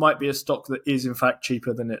 this might be a stock that is in fact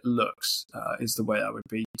cheaper than it looks, is the way I would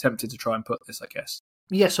be tempted to try and put this, I guess.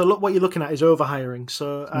 Yeah, so look, what you're looking at is overhiring.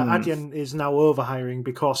 So Adyen is now overhiring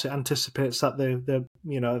because it anticipates that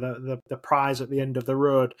the prize at the end of the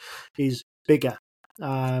road is bigger,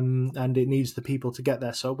 and it needs the people to get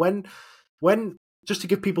there. So when just to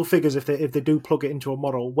give people figures, if they do plug it into a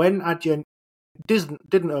model, when Adyen didn't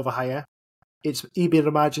overhire, its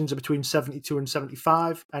EBITDA margins are between 72 and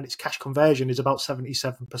 75, and its cash conversion is about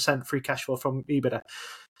 77% free cash flow from EBITDA.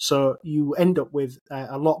 So you end up with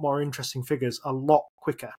a lot more interesting figures a lot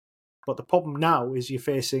quicker. But the problem now is you're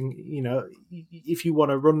facing, if you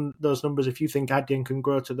want to run those numbers, if you think Adyen can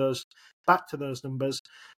grow back to those numbers,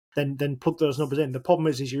 then plug those numbers in. The problem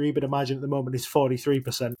is your EBITDA margin at the moment is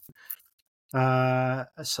 43%.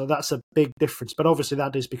 So that's a big difference. But obviously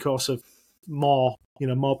that is because of more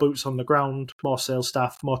boots on the ground, more sales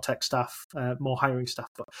staff, more tech staff, more hiring staff.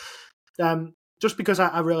 But just because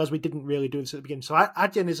I realised we didn't really do this at the beginning. So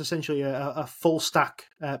Adyen is essentially a full stack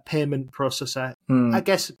payment processor. I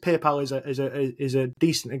guess PayPal is a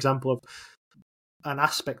decent example of an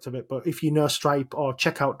aspect of it. But if you know Stripe or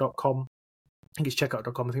Checkout.com, I think it's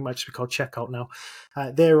Checkout.com, I think it might just be called Checkout now,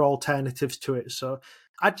 they're alternatives to it. So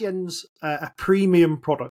Adyen's a premium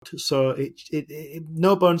product, so it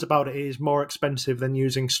no bones about it, it is more expensive than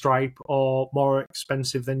using Stripe or more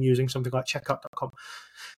expensive than using something like Checkout.com.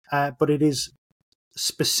 But it is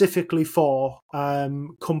specifically for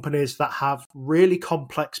companies that have really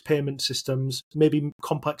complex payment systems, maybe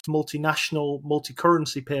complex multinational,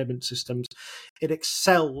 multi-currency payment systems. It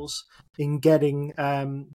excels in getting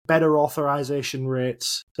better authorization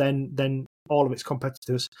rates than all of its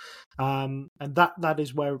competitors, and that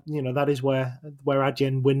is where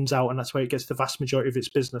Adyen wins out, and that's where it gets the vast majority of its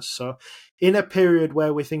business. So, in a period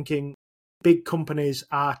where we're thinking big companies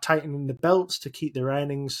are tightening the belts to keep their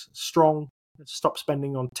earnings strong, stop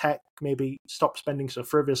spending on tech, maybe stop spending so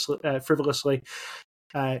frivolously.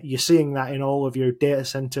 You're seeing that in all of your data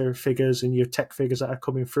center figures and your tech figures that are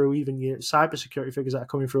coming through. Even your cybersecurity figures that are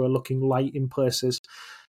coming through are looking light in places.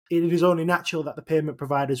 It is only natural that the payment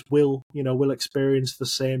providers will experience the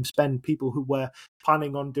same spend. People who were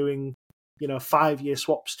planning on doing 5-year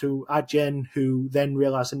swaps to Adyen, who then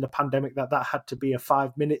realized in the pandemic that had to be a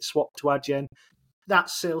 5-minute swap to Adyen. That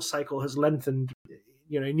sales cycle has lengthened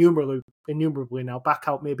innumerably now, back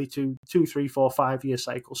out maybe to 2, 3, 4, 5 year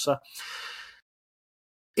cycles. So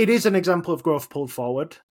it is an example of growth pulled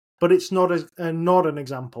forward, but it's not an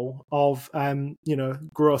example of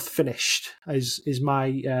growth finished. Is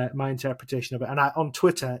my my interpretation of it. And on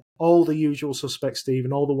Twitter, all the usual suspects, Steve,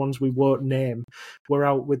 and all the ones we won't name, were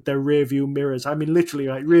out with their rear view mirrors. I mean, literally,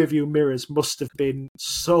 like, rear view mirrors must have been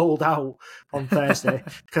sold out on Thursday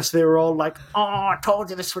because they were all like, "Oh, I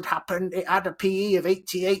told you this would happen. It had a PE of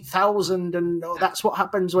 88,000, and that's what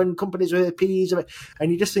happens when companies with PEs of it."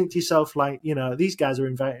 And you just think to yourself, like, these guys are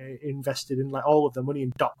invested in like all of the money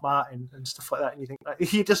in Doc Martin and stuff like that, and you think,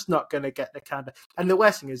 like, you're just not going to get the kind of. And the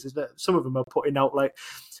worst thing is that some of them are putting out like,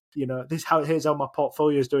 here's how my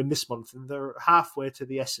portfolio is doing this month, and they're halfway to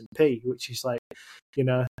the S&P, which is like,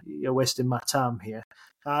 you're wasting my time here.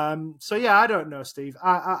 So yeah, I don't know, Steve.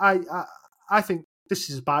 I think this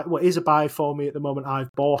is a buy for me at the moment.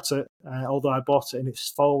 I've bought it, although I bought it and it's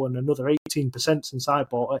fallen another 18% since I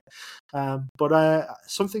bought it. But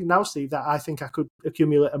something now, Steve, that I think I could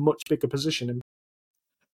accumulate a much bigger position in.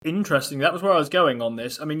 Interesting. That was where I was going on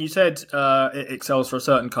this. I mean, you said it excels for a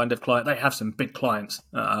certain kind of client. They have some big clients,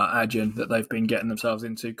 Adyen, that they've been getting themselves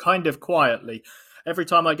into kind of quietly. Every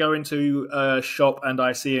time I go into a shop and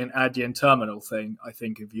I see an Adyen terminal thing, I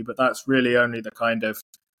think of you. But that's really only the kind of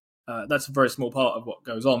that's a very small part of what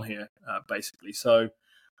goes on here, basically. So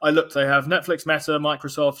I looked. They have Netflix, Meta,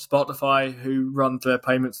 Microsoft, Spotify, who run their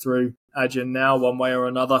payments through Adyen now, one way or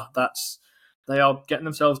another. They are getting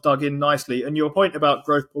themselves dug in nicely. And your point about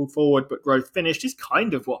growth pulled forward but growth finished is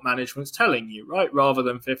kind of what management's telling you, right? Rather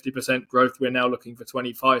than 50% growth, we're now looking for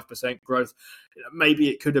 25% growth. Maybe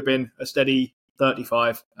it could have been a steady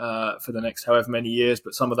 35 for the next however many years,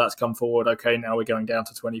 but some of that's come forward. Okay, now we're going down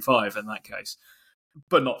to 25 in that case,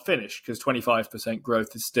 but not finished, because 25%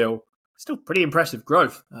 growth is still pretty impressive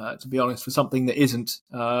growth, to be honest, for something that isn't.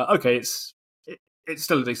 Okay, it's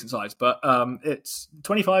still a decent size, but it's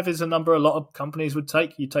 25 is a number a lot of companies would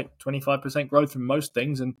take. You take 25% growth from most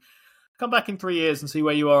things and come back in 3 years and see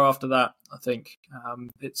where you are after that. I think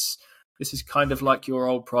this is kind of like your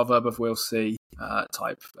old proverb of "we'll see"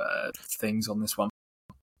 type things on this one.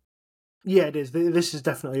 Yeah, it is. This is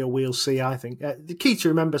definitely a "we'll see." I think the key to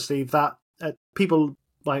remember, Steve, that people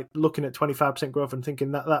like looking at 25% growth and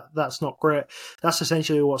thinking that's not great. That's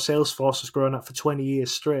essentially what Salesforce has grown at for 20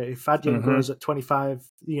 years straight. If Adyen grows at 20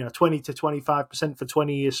 to 25% for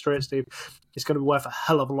 20 years straight, Steve, it's going to be worth a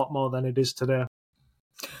hell of a lot more than it is today.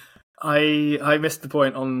 I missed the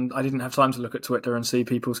point on. I didn't have time to look at Twitter and see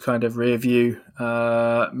people's kind of rear view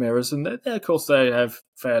mirrors, and of course they have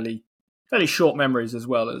fairly short memories as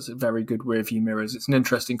well as very good rear view mirrors. It's an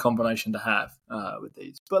interesting combination to have with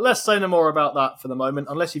these. But let's say no more about that for the moment,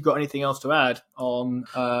 unless you've got anything else to add on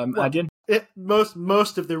Adyen.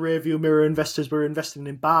 Most of the rear view mirror investors were investing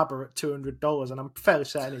in Barber at $200, and I'm fairly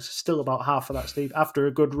certain it's still about half of that, Steve, after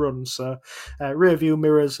a good run. So rear view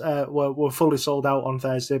mirrors were fully sold out on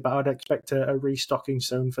Thursday, but I'd expect a restocking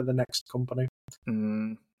soon for the next company.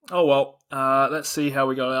 Oh, well, let's see how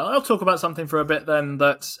we go. I'll talk about something for a bit then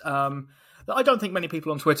that I don't think many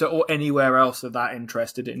people on Twitter or anywhere else are that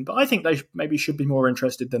interested in, but I think they maybe should be more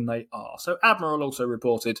interested than they are. So Admiral also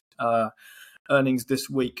reported earnings this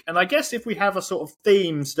week. And I guess if we have a sort of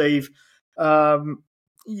theme, Steve,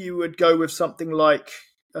 you would go with something like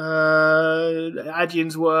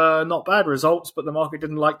Adyen's were not bad results, but the market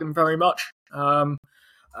didn't like them very much.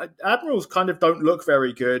 Admirals kind of don't look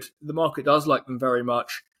very good. The market does like them very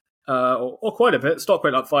much, or quite a bit. Stock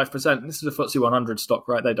went up 5%. This is a FTSE 100 stock,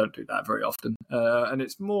 right? They don't do that very often. And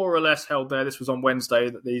it's more or less held there. This was on Wednesday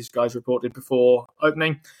that these guys reported before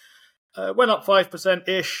opening. Went up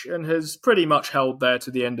 5%-ish and has pretty much held there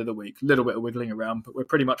to the end of the week. A little bit of wiggling around, but we're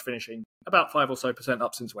pretty much finishing about 5% or so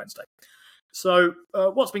up since Wednesday. So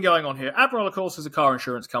what's been going on here? Admiral, of course, is a car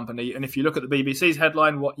insurance company. And if you look at the BBC's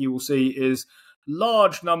headline, what you will see is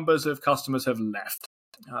large numbers of customers have left,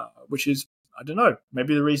 which is, I don't know,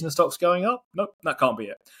 maybe the reason the stock's going up? Nope, that can't be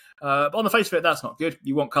it. But on the face of it, that's not good.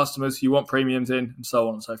 You want customers, you want premiums in, and so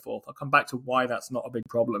on and so forth. I'll come back to why that's not a big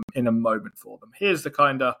problem in a moment for them. Here's the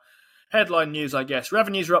kind of headline news, I guess.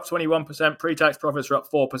 Revenues are up 21%, pre-tax profits are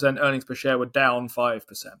up 4%, earnings per share were down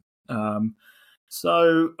 5%.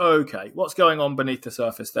 So, okay, what's going on beneath the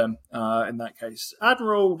surface then in that case?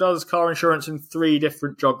 Admiral does car insurance in 3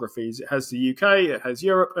 different geographies. It has the UK, it has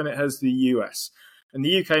Europe, and it has the US. And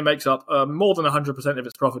the UK makes up more than 100% of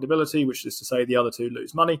its profitability, which is to say the other 2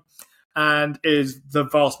 lose money, and is the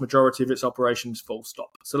vast majority of its operations, full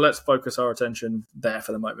stop. So let's focus our attention there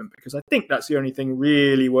for the moment, because I think that's the only thing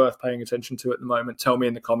really worth paying attention to at the moment. Tell me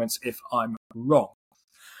in the comments if I'm wrong.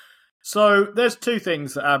 So there's two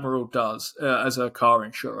things that Admiral does as a car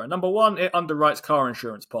insurer. Number one, it underwrites car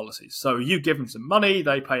insurance policies. So you give them some money,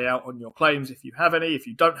 they pay out on your claims if you have any. If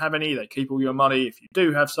you don't have any, they keep all your money. If you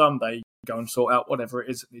do have some, they go and sort out whatever it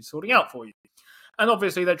is that needs sorting out for you. And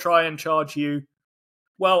obviously they try and charge you,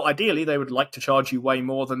 well, ideally they would like to charge you way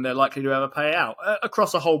more than they're likely to ever pay out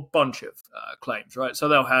across a whole bunch of claims, right? So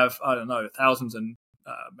they'll have, I don't know, thousands and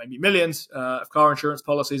maybe millions of car insurance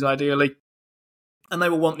policies ideally. And they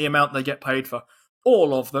will want the amount they get paid for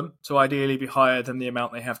all of them to ideally be higher than the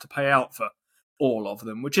amount they have to pay out for all of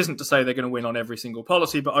them, which isn't to say they're going to win on every single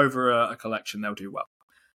policy, but over a collection they'll do well.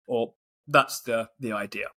 Or that's the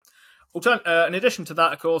idea. In addition to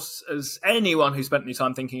that, of course, as anyone who spent any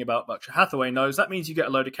time thinking about Berkshire Hathaway knows, that means you get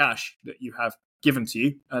a load of cash that you have given to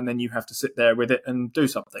you, and then you have to sit there with it and do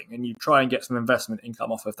something, and you try and get some investment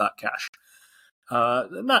income off of that cash.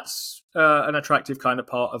 And that's an attractive kind of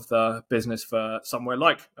part of the business for somewhere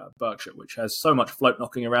like Berkshire, which has so much float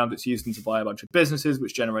knocking around. It's used to buy a bunch of businesses,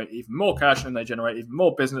 which generate even more cash, and they generate even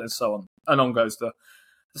more business, and so on. And on goes the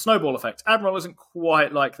snowball effect. Admiral isn't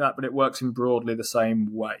quite like that, but it works in broadly the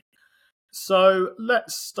same way. So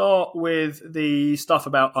let's start with the stuff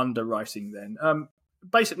about underwriting then.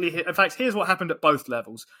 Basically, in fact, here's what happened at both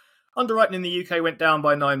levels. Underwriting in the UK went down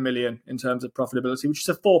by 9 million in terms of profitability, which is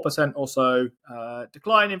a 4% or so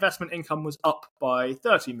decline. Investment income was up by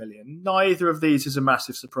 30 million. Neither of these is a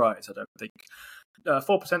massive surprise, I don't think.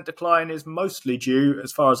 4% decline is mostly due,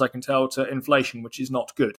 as far as I can tell, to inflation, which is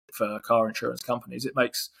not good for car insurance companies. It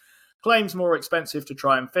makes claims more expensive to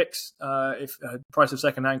try and fix. If the price of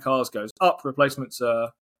second-hand cars goes up, replacements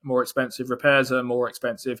are more expensive, repairs are more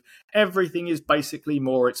expensive. Everything is basically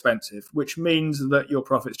more expensive, which means that your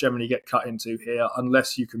profits generally get cut into here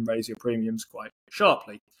unless you can raise your premiums quite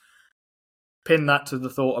sharply. Pin that to the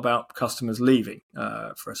thought about customers leaving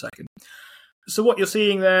for a second. So what you're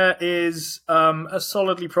seeing there is a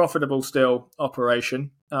solidly profitable still operation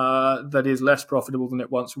that is less profitable than it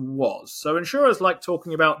once was. So insurers like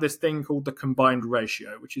talking about this thing called the combined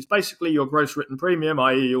ratio, which is basically your gross written premium,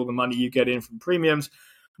 i.e. all the money you get in from premiums,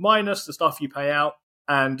 minus the stuff you pay out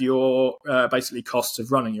and your basically costs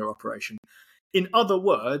of running your operation. In other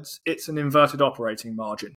words, it's an inverted operating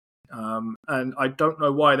margin. And I don't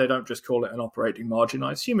know why they don't just call it an operating margin.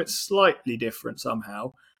 I assume it's slightly different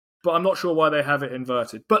somehow, but I'm not sure why they have it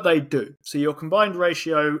inverted. But they do. So your combined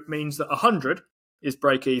ratio means that 100 is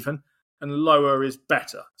break even and lower is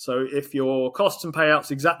better. So if your costs and payouts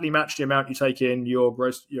exactly match the amount you take in, your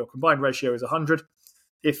combined ratio is 100.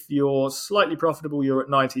 If you're slightly profitable, you're at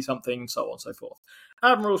 90 something, so on and so forth.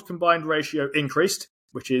 Admiral's combined ratio increased,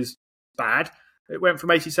 which is bad. It went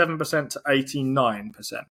from 87% to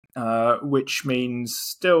 89%, which means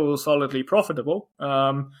still solidly profitable,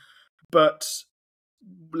 but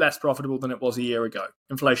less profitable than it was a year ago.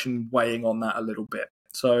 Inflation weighing on that a little bit.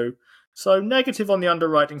 So negative on the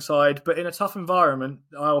underwriting side, but in a tough environment,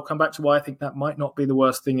 I'll come back to why I think that might not be the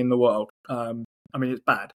worst thing in the world. I mean, it's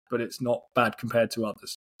bad, but it's not bad compared to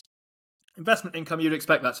others. Investment income, you'd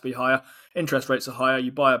expect that to be higher. Interest rates are higher.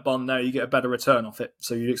 You buy a bond now, you get a better return off it.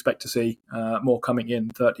 So you'd expect to see more coming in,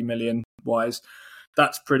 30 million wise.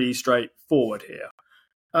 That's pretty straightforward here.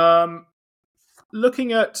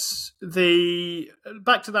 Looking at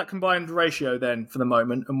back to that combined ratio then for the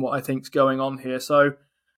moment and what I think's going on here. So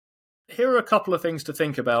here are a couple of things to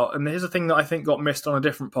think about, and here's a thing that I think got missed on a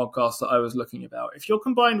different podcast that I was looking about. If your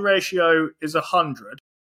combined ratio is 100,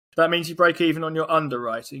 that means you break even on your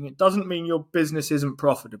underwriting. It doesn't mean your business isn't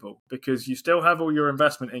profitable because you still have all your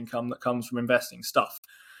investment income that comes from investing stuff.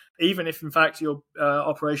 Even if, in fact, your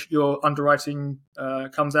underwriting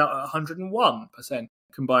comes out at 101%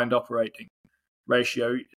 combined operating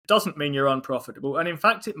ratio, it doesn't mean you're unprofitable. And in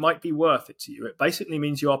fact, it might be worth it to you. It basically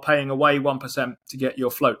means you are paying away 1% to get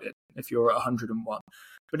your float in if you're at 101.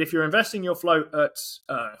 But if you're investing your float at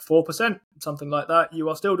 4%, something like that, you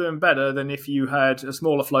are still doing better than if you had a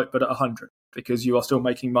smaller float but at 100, because you are still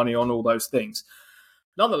making money on all those things.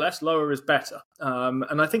 Nonetheless, lower is better.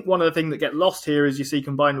 And I think one of the things that get lost here is you see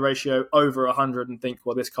combined ratio over 100 and think,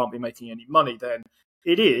 well, this can't be making any money then.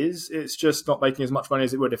 It is. It's just not making as much money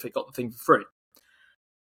as it would if it got the thing for free.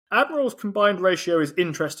 Admiral's combined ratio is an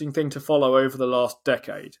interesting thing to follow over the last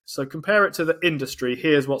decade. So compare it to the industry.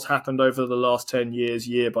 Here's what's happened over the last 10 years,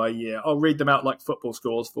 year by year. I'll read them out like football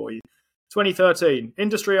scores for you. 2013,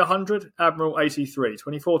 industry 100, Admiral 83.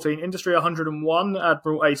 2014, industry 101,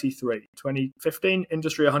 Admiral 83. 2015,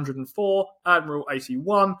 industry 104, Admiral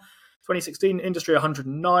 81. 2016, industry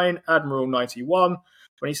 109, Admiral 91.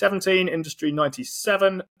 2017, industry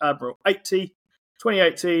 97, Admiral 80.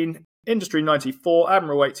 2018, industry 94,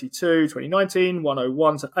 Admiral 82. 2019,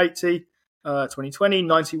 101 to 80. 2020,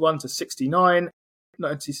 91 to 69.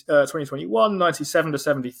 2021, 97 to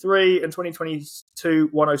 73, and 2022,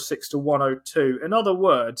 106 to 102. In other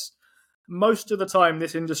words, most of the time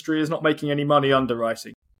this industry is not making any money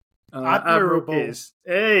underwriting. Admirable.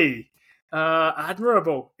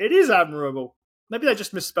 Admirable. It is admirable. Maybe they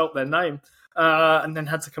just misspelt their name and then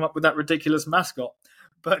had to come up with that ridiculous mascot.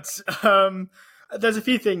 But there's a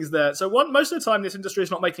few things there. So most of the time this industry is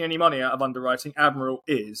not making any money out of underwriting. Admiral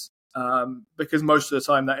is. Because most of the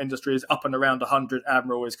time that industry is up and around 100,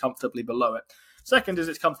 Admiral is comfortably below it. Second is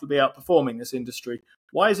it's comfortably outperforming this industry.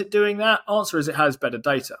 Why is it doing that? Answer is it has better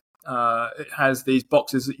data. It has these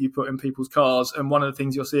boxes that you put in people's cars, and one of the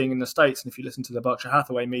things you're seeing in the States, and if you listen to the Berkshire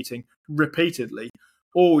Hathaway meeting repeatedly,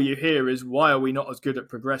 all you hear is, why are we not as good at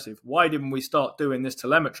Progressive? Why didn't we start doing this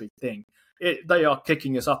telemetry thing? They are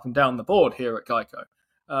kicking us up and down the board here at Geico.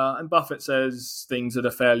 And Buffett says things that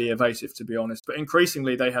are fairly evasive, to be honest. But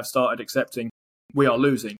increasingly, they have started accepting we are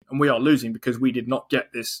losing. And we are losing because we did not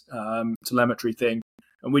get this telemetry thing.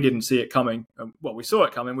 And we didn't see it coming. Well, we saw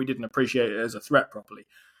it coming. We didn't appreciate it as a threat properly.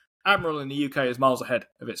 Admiral in the UK is miles ahead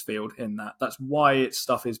of its field in that. That's why its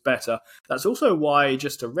stuff is better. That's also why,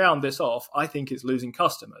 just to round this off, I think it's losing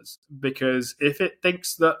customers. Because if it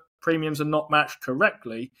thinks that premiums are not matched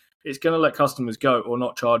correctly, it's going to let customers go or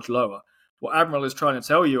not charge lower. What Admiral is trying to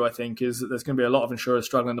tell you, I think, is that there's going to be a lot of insurers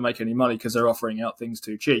struggling to make any money because they're offering out things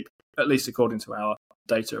too cheap, at least according to our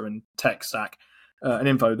data and tech stack and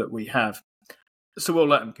info that we have. So we'll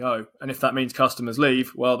let them go. And if that means customers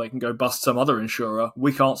leave, well, they can go bust some other insurer.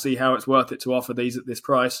 We can't see how it's worth it to offer these at this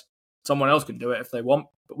price. Someone else can do it if they want,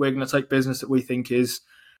 but we're going to take business that we think is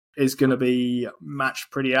going to be matched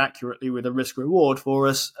pretty accurately with a risk-reward for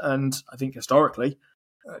us. And I think historically,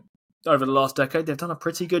 over the last decade, they've done a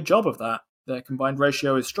pretty good job of that. Their combined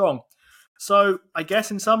ratio is strong. So I guess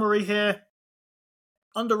in summary here,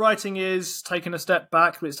 underwriting is taking a step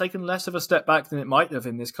back, but it's taken less of a step back than it might have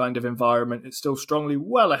in this kind of environment. It's still strongly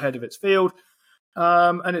well ahead of its field,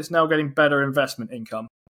 and it's now getting better investment income.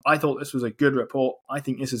 I thought this was a good report. I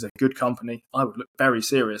think this is a good company. I would look very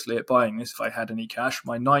seriously at buying this if I had any cash.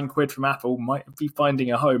 My £9 from Apple might be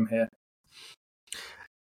finding a home here.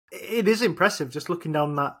 It is impressive just looking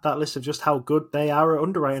down that list of just how good they are at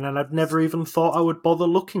underwriting, and I'd never even thought I would bother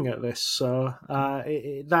looking at this. So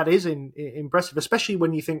that is impressive, especially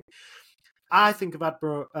when you think. I think of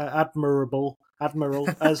Admiral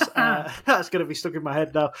as that's going to be stuck in my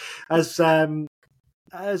head now as a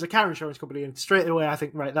car insurance company, and straight away I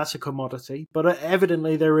think, right, that's a commodity. But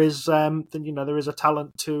evidently there is there is a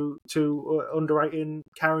talent to underwriting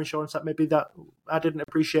car insurance that maybe that I didn't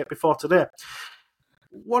appreciate before today.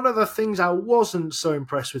 One of the things I wasn't so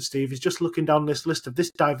impressed with, Steve, is just looking down this list of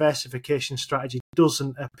this diversification strategy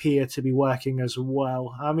doesn't appear to be working as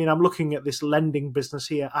well. I mean, I'm looking at this lending business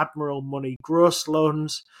here, Admiral Money, gross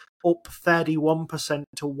loans up 31%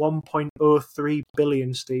 to 1.03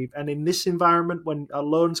 billion, Steve. And in this environment, when a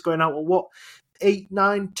loan's going out at 8,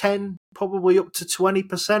 9, 10, probably up to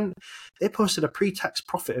 20%, they posted a pre-tax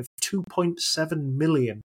profit of 2.7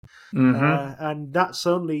 million. Mm-hmm. And that's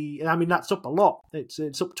that's up a lot. It's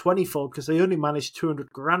up 20-fold because they only managed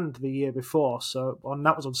 200 grand the year before. So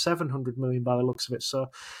that was on 700 million by the looks of it. So,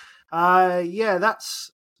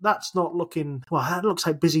 that's not looking well. That looks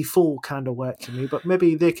like busy fool kind of work to me. But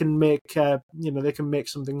maybe they can make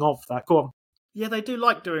something of that. Go on. Yeah, they do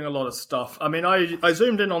like doing a lot of stuff. I mean, I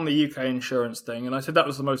zoomed in on the UK insurance thing, and I said that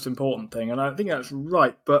was the most important thing, and I think that's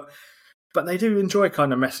right. But they do enjoy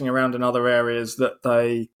kind of messing around in other areas that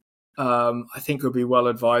they, I think, would be well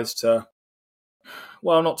advised to,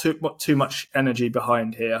 well, not too much energy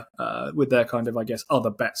behind here with their kind of, I guess, other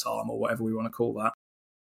bets arm or whatever we want to call that.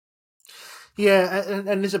 Yeah,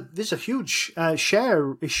 and there's a huge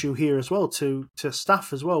share issue here as well to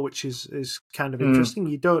staff as well, which is kind of interesting.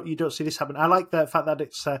 You don't see this happen. I like the fact that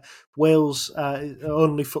it's Wales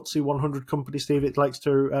only FTSE 100 company, Steve. It likes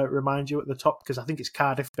to remind you at the top because I think it's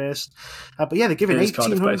Cardiff based. But yeah, they're giving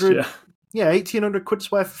 1,800. Yeah, 1,800 quid's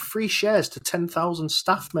worth of free shares to 10,000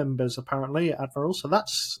 staff members, apparently, at Admiral. So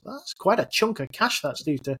that's quite a chunk of cash, that,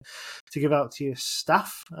 Steve, to give out to your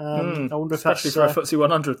staff. I wonder if especially for a FTSE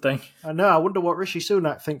 100 thing. I know. I wonder what Rishi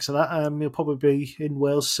Sunak thinks of that. He'll probably be in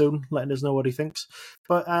Wales soon, letting us know what he thinks.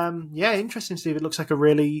 But, interesting, Steve. It looks like a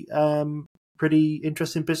really pretty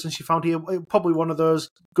interesting business you found here. Probably one of those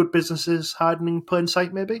good businesses hiding in plain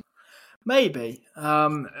sight, maybe? Maybe.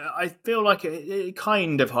 I feel like it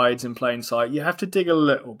kind of hides in plain sight. You have to dig a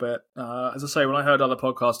little bit. As I say, when I heard other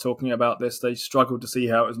podcasts talking about this, they struggled to see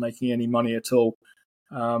how it was making any money at all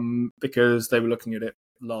because they were looking at it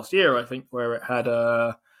last year, I think, where it had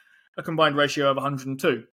a combined ratio of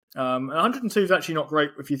 102. 102 is actually not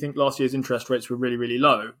great if you think last year's interest rates were really, really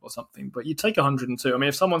low or something, but you take 102. I mean,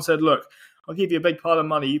 if someone said, look, I'll give you a big pile of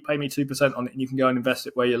money, you pay me 2% on it, and you can go and invest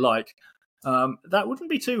it where you like, that wouldn't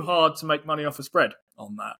be too hard to make money off a spread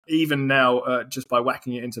on that. Even now, just by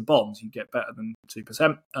whacking it into bonds, you get better than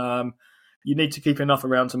 2%. You need to keep enough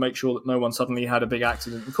around to make sure that no one suddenly had a big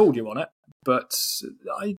accident and called you on it. But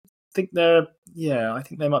I think they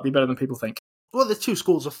might be better than people think. Well, there's two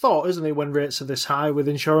schools of thought, isn't there, when rates are this high with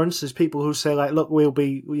insurance? There's people who say, like, look,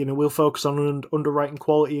 we'll focus on underwriting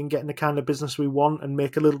quality and getting the kind of business we want and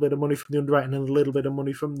make a little bit of money from the underwriting and a little bit of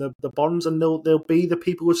money from the bonds. And there'll be the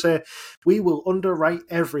people who say, we will underwrite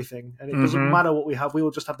everything. And it doesn't matter what we have. We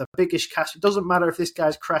will just have the biggest cash. It doesn't matter if this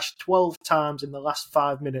guy's crashed 12 times in the last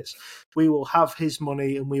 5 minutes. We will have his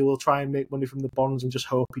money and we will try and make money from the bonds and just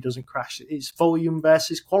hope he doesn't crash. It's volume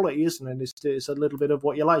versus quality, isn't it? It's a little bit of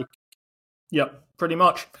what you like. Yep, pretty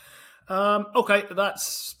much. Okay,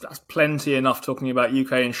 that's plenty enough talking about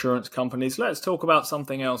UK insurance companies. Let's talk about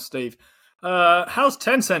something else, Steve. How's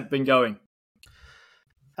Tencent been going?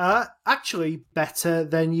 Actually, better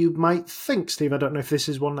than you might think, Steve. I don't know if this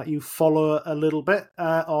is one that you follow a little bit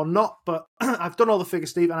or not, but I've done all the figures,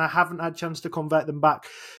 Steve, and I haven't had a chance to convert them back.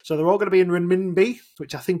 So they're all going to be in renminbi,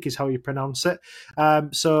 which I think is how you pronounce it.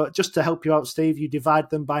 So just to help you out, Steve, you divide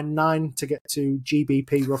them by 9 to get to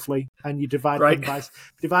GBP roughly, and you divide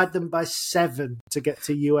them by 7 to get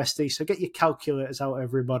to USD. So get your calculators out,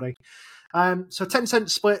 everybody. So Tencent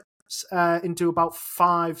split into about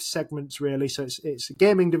 5 segments, really. So it's a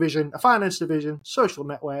gaming division, a finance division, social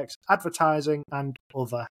networks, advertising, and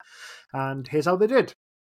other. And here's how they did.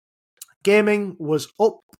 Gaming was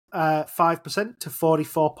up 5% to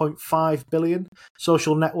 44.5 billion.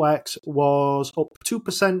 Social networks was up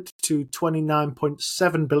 2% to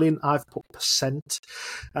 29.7 billion. I've put percent.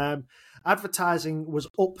 Advertising was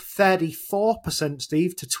up 34%,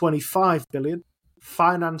 Steve, to 25 billion.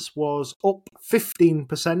 Finance was up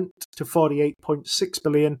 15% to 48.6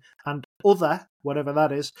 billion, and other, whatever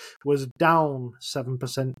that is, was down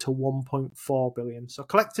 7% to 1.4 billion. So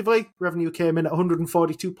collectively, revenue came in at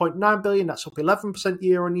 142.9 billion. That's up 11%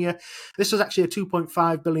 year on year. This was actually a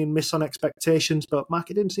 2.5 billion miss on expectations, but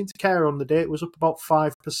market didn't seem to care on the day. It was up about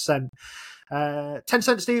 5%.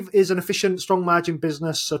 Tencent, Steve, is an efficient, strong margin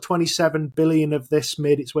business, so 27 billion of this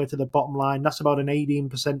made its way to the bottom line. That's about an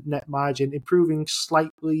 18% net margin, improving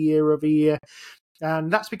slightly year over year.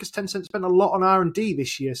 And that's because Tencent spent a lot on R&D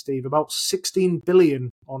this year, Steve, about 16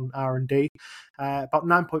 billion on R&D, about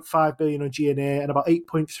 9.5 billion on G&A, and about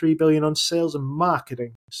 8.3 billion on sales and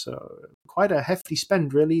marketing. So quite a hefty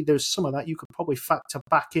spend, really. There's some of that you could probably factor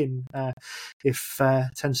back in if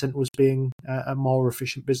Tencent was being a more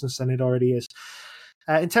efficient business than it already is.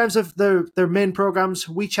 In terms of their main programs,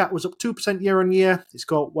 WeChat was up 2% year on year. It's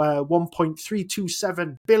got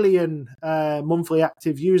 1.327 billion monthly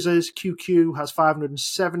active users. QQ has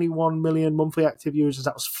 571 million monthly active users.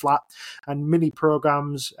 That was flat. And mini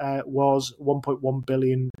programs was 1.1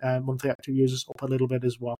 billion monthly active users, up a little bit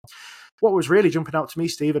as well. What was really jumping out to me,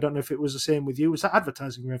 Steve, I don't know if it was the same with you, was that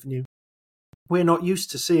advertising revenue. We're not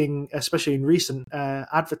used to seeing, especially in recent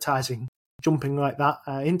advertising, jumping like that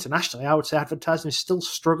internationally. I would say advertising is still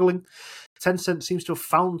struggling. Tencent seems to have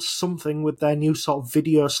found something with their new sort of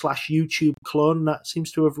video/YouTube clone that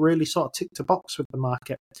seems to have really sort of ticked a box with the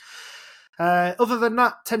market. Other than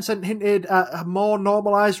that, Tencent hinted at a more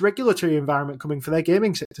normalised regulatory environment coming for their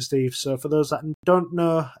gaming sector, Steve. So for those that don't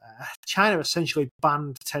know, China essentially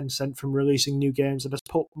banned Tencent from releasing new games and has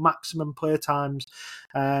put maximum play times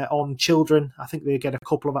on children. I think they get might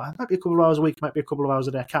be a couple of hours a week, might be a couple of hours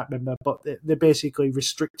a day, I can't remember, but they basically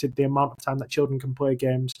restricted the amount of time that children can play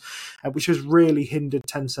games, which has really hindered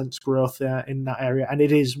Tencent's growth in that area. And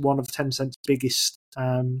it is one of Tencent's biggest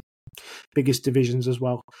divisions as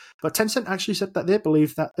well. But Tencent actually said that they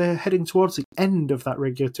believe that they're heading towards the end of that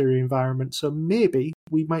regulatory environment. So maybe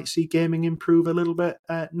we might see gaming improve a little bit,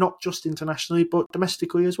 not just internationally, but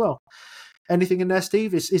domestically as well. Anything in there,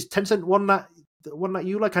 Steve? Is Tencent one that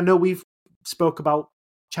you like? I know we've spoke about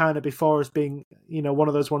China before as being, one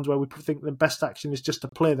of those ones where we think the best action is just to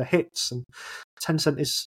play the hits, and Tencent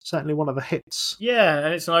is certainly one of the hits. Yeah,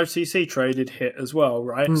 and it's an OTC traded hit as well,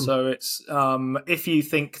 right? So it's if you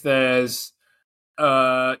think there's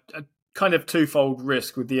a kind of twofold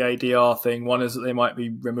risk with the ADR thing. One is that they might be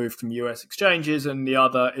removed from US exchanges, and the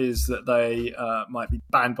other is that they might be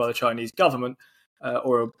banned by the Chinese government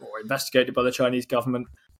or investigated by the Chinese government.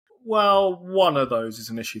 Well, one of those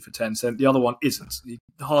is an issue for Tencent. The other one isn't. It's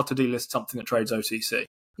hard to delist something that trades OTC.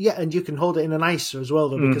 Yeah, and you can hold it in an ISA as well,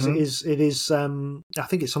 though, because Mhm. it is. I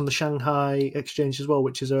think it's on the Shanghai exchange as well,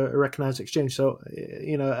 which is a recognised exchange. So,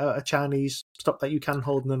 a Chinese stock that you can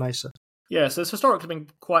hold in an ISA. Yeah, so there's historically been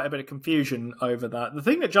quite a bit of confusion over that. The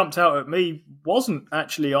thing that jumped out at me wasn't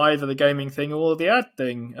actually either the gaming thing or the ad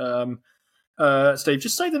thing. Steve,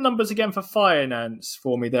 just say the numbers again for finance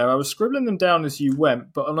for me there. I was scribbling them down as you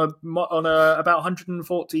went, but on a about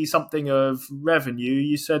 140 something of revenue,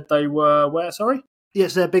 you said they were where? Sorry. Yeah,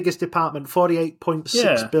 it's their biggest department,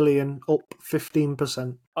 48.6 Yeah. billion, up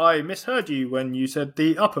 15%. I misheard you when you said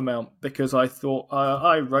the up amount because I thought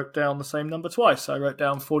I wrote down the same number twice. I wrote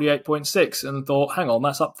down 48.6 and thought, hang on,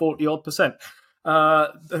 that's up 40 odd percent.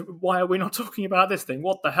 Why are we not talking about this thing?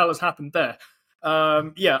 What the hell has happened there?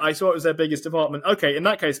 Yeah, I saw it was their biggest department. Okay, in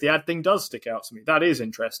that case, the ad thing does stick out to me. That is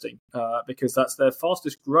interesting because that's their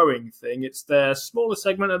fastest growing thing. It's their smallest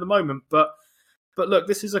segment at the moment. But look,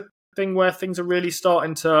 this is a thing where things are really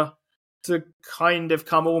starting to kind of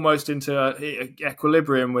come almost into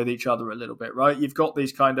equilibrium with each other a little bit, right? You've got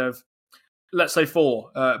these kind of, let's say,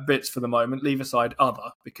 four bits for the moment. Leave aside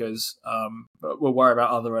other because we'll worry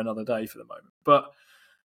about other another day for the moment. But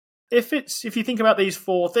if you think about these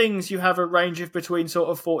four things, you have a range of between sort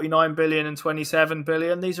of 49 billion and 27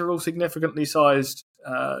 billion. These are all significantly sized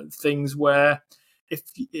things where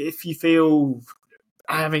if you feel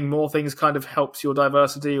having more things kind of helps your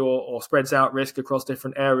diversity or spreads out risk across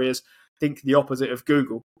different areas. Think the opposite of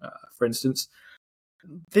Google, for instance.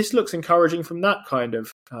 This looks encouraging from that kind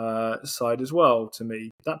of side as well to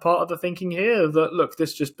me. That part of the thinking here that, look,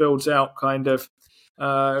 this just builds out kind of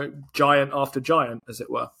giant after giant, as it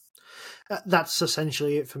were. That's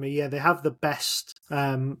essentially it for me. Yeah, they have the best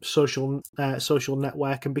social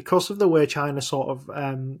network, and because of the way China sort of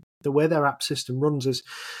the way their app system runs is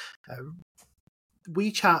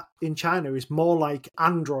WeChat in China is more like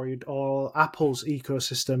Android or Apple's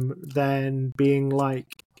ecosystem than being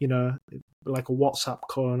like like a WhatsApp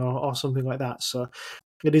clone or something like that. So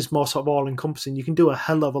it is more sort of all encompassing. You can do a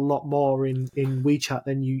hell of a lot more in WeChat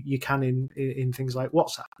than you can in things like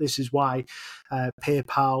WhatsApp. This is why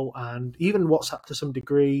PayPal and even WhatsApp to some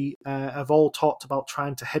degree have all talked about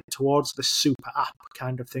trying to head towards this super app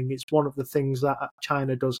kind of thing. It's one of the things that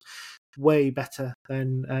China does way better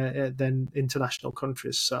than international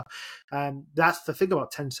countries. So that's the thing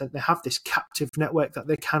about Tencent. They have this captive network that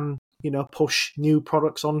they can push new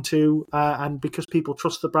products onto, and because people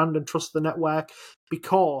trust the brand and trust the network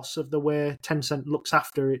because of the way Tencent looks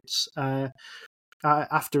after its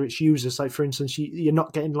users. Like, for instance, you're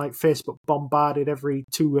not getting like Facebook bombarded every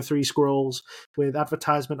 2 or 3 scrolls with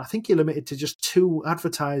advertisement. I think you're limited to just 2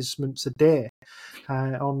 advertisements a day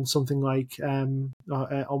on something like on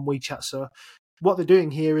WeChat. So what they're doing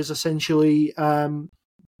here is essentially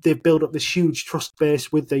they've built up this huge trust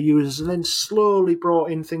base with their users and then slowly brought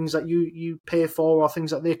in things that you pay for or things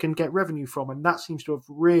that they can get revenue from. And that seems to have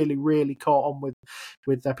really, really caught on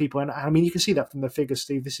with their people. And I mean, you can see that from the figures,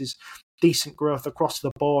 Steve. This is decent growth across the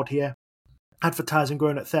board here. Advertising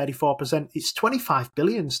growing at 34%. It's 25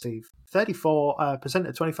 billion, Steve. 34%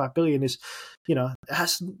 of 25 billion is,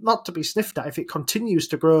 has not to be sniffed at. If it continues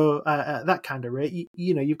to grow at that kind of rate,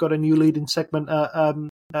 you've got a new leading segment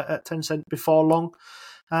at Tencent before long.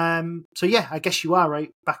 So yeah, I guess you are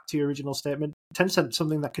right. Back to your original statement. Tencent,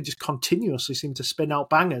 something that could just continuously seem to spin out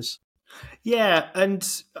bangers. Yeah, and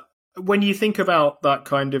when you think about that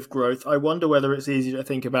kind of growth, I wonder whether it's easy to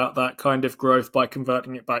think about that kind of growth by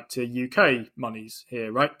converting it back to UK monies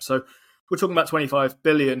here, right? So we're talking about 25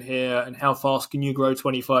 billion here, and how fast can you grow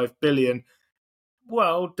 25 billion?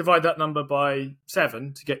 Well, divide that number by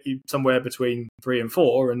 7 to get you somewhere between 3 and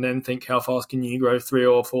 4, and then think how fast can you grow 3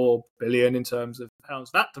 or 4 billion in terms of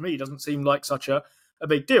pounds. That, to me, doesn't seem like such a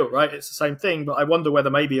big deal, right? It's the same thing, but I wonder whether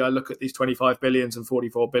maybe I look at these 25 billions and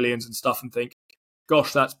 44 billions and stuff and think,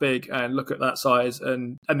 gosh, that's big, and look at that size,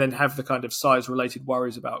 and then have the kind of size-related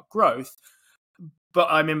worries about growth. But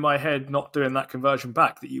I'm in my head not doing that conversion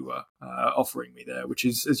back that you were offering me there, which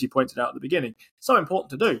is, as you pointed out at the beginning, so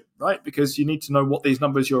important to do, right? Because you need to know what these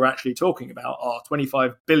numbers you're actually talking about are.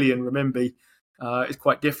 25 billion renminbi is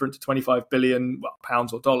quite different to 25 billion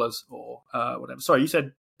pounds or dollars or whatever. Sorry, you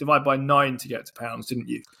said divide by 9 to get to pounds, didn't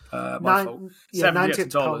you? My fault. Yeah, 7 9 to get to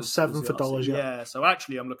dollars. 7 for dollars, yeah. Yeah, so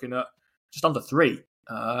actually I'm looking at just under 3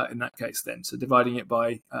 in that case then. So dividing it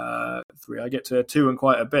by 3, I get to 2 and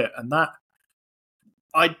quite a bit. And that,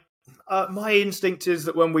 my instinct is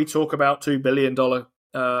that when we talk about $2 billion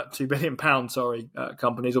pound,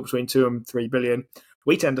 companies, or between 2 and 3 billion,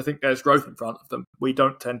 we tend to think there's growth in front of them. We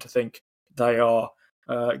don't tend to think they are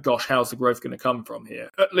gosh, how's the growth going to come from here?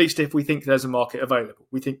 At least if we think there's a market available.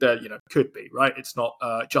 We think there, could be, right? It's not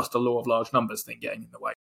just a law of large numbers thing getting in the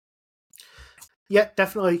way. Yeah,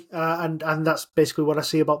 definitely, and that's basically what I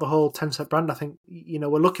see about the whole Tencent brand. I think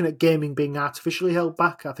we're looking at gaming being artificially held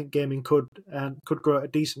back. I think gaming could grow at a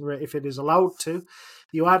decent rate if it is allowed to.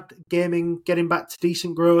 You add gaming getting back to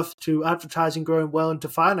decent growth, to advertising growing well, and to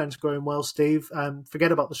finance growing well, Steve.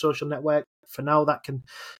 Forget about the social network for now. That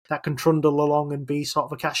can trundle along and be sort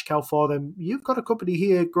of a cash cow for them. You've got a company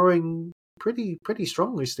here growing pretty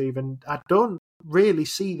strongly, Steve, and I don't really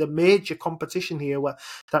see the major competition here where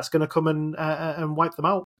that's going to come and wipe them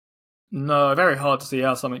out. No, very hard to see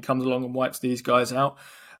how something comes along and wipes these guys out.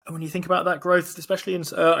 And when you think about that growth, especially in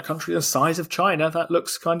a country the size of China, that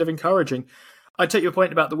looks kind of encouraging. I take your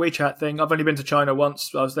point about the WeChat thing. I've only been to China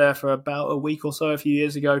once. I was there for about a week or so a few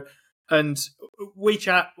years ago. And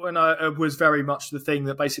WeChat was very much the thing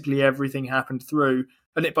that basically everything happened through.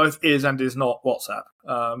 And it both is and is not WhatsApp.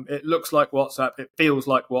 It looks like WhatsApp. It feels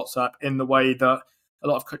like WhatsApp in the way that a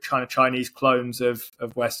lot of Chinese clones of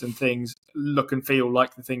Western things look and feel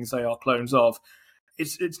like the things they are clones of.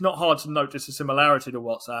 It's not hard to notice a similarity to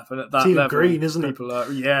WhatsApp. And at that level, green, isn't people are,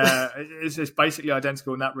 it's basically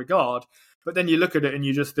identical in that regard. But then you look at it and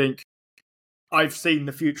you just think, I've seen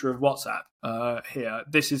the future of WhatsApp here.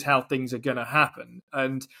 This is how things are going to happen.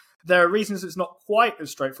 And there are reasons it's not quite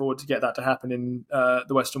as straightforward to get that to happen in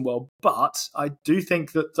the Western world, but I do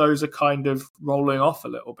think that those are kind of rolling off a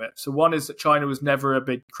little bit. So one is that China was never a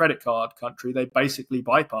big credit card country. They basically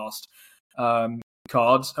bypassed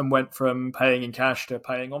cards and went from paying in cash to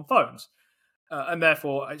paying on phones. And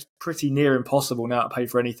therefore, it's pretty near impossible now to pay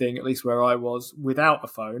for anything, at least where I was, without a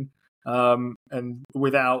phone and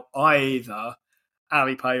without either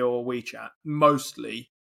Alipay or WeChat,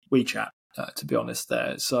 mostly WeChat. To be honest,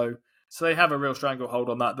 there, so they have a real stranglehold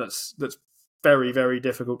on that. That's very, very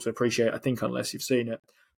difficult to appreciate, I think, unless you've seen it.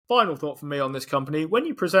 Final thought from me on this company: when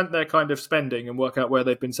you present their kind of spending and work out where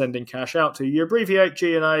they've been sending cash out to, you abbreviate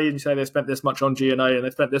G&A and you say they spent this much on G&A and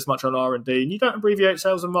they spent this much on R&D, and you don't abbreviate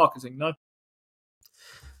sales and marketing.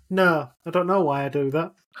 No, I don't know why I do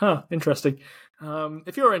that. Huh? Interesting.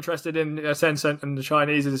 If you're interested in Tencent and the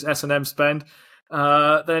Chinese's S&M spend,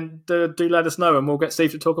 then do let us know and we'll get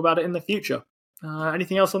Steve to talk about it in the future.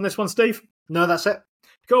 Anything else on this one, Steve? No, that's it.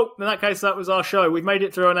 Cool. In that case, that was our show. We've made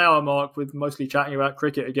it through an hour mark with mostly chatting about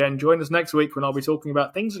cricket again. Join us next week when I'll be talking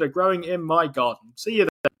about things that are growing in my garden. See you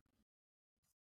then.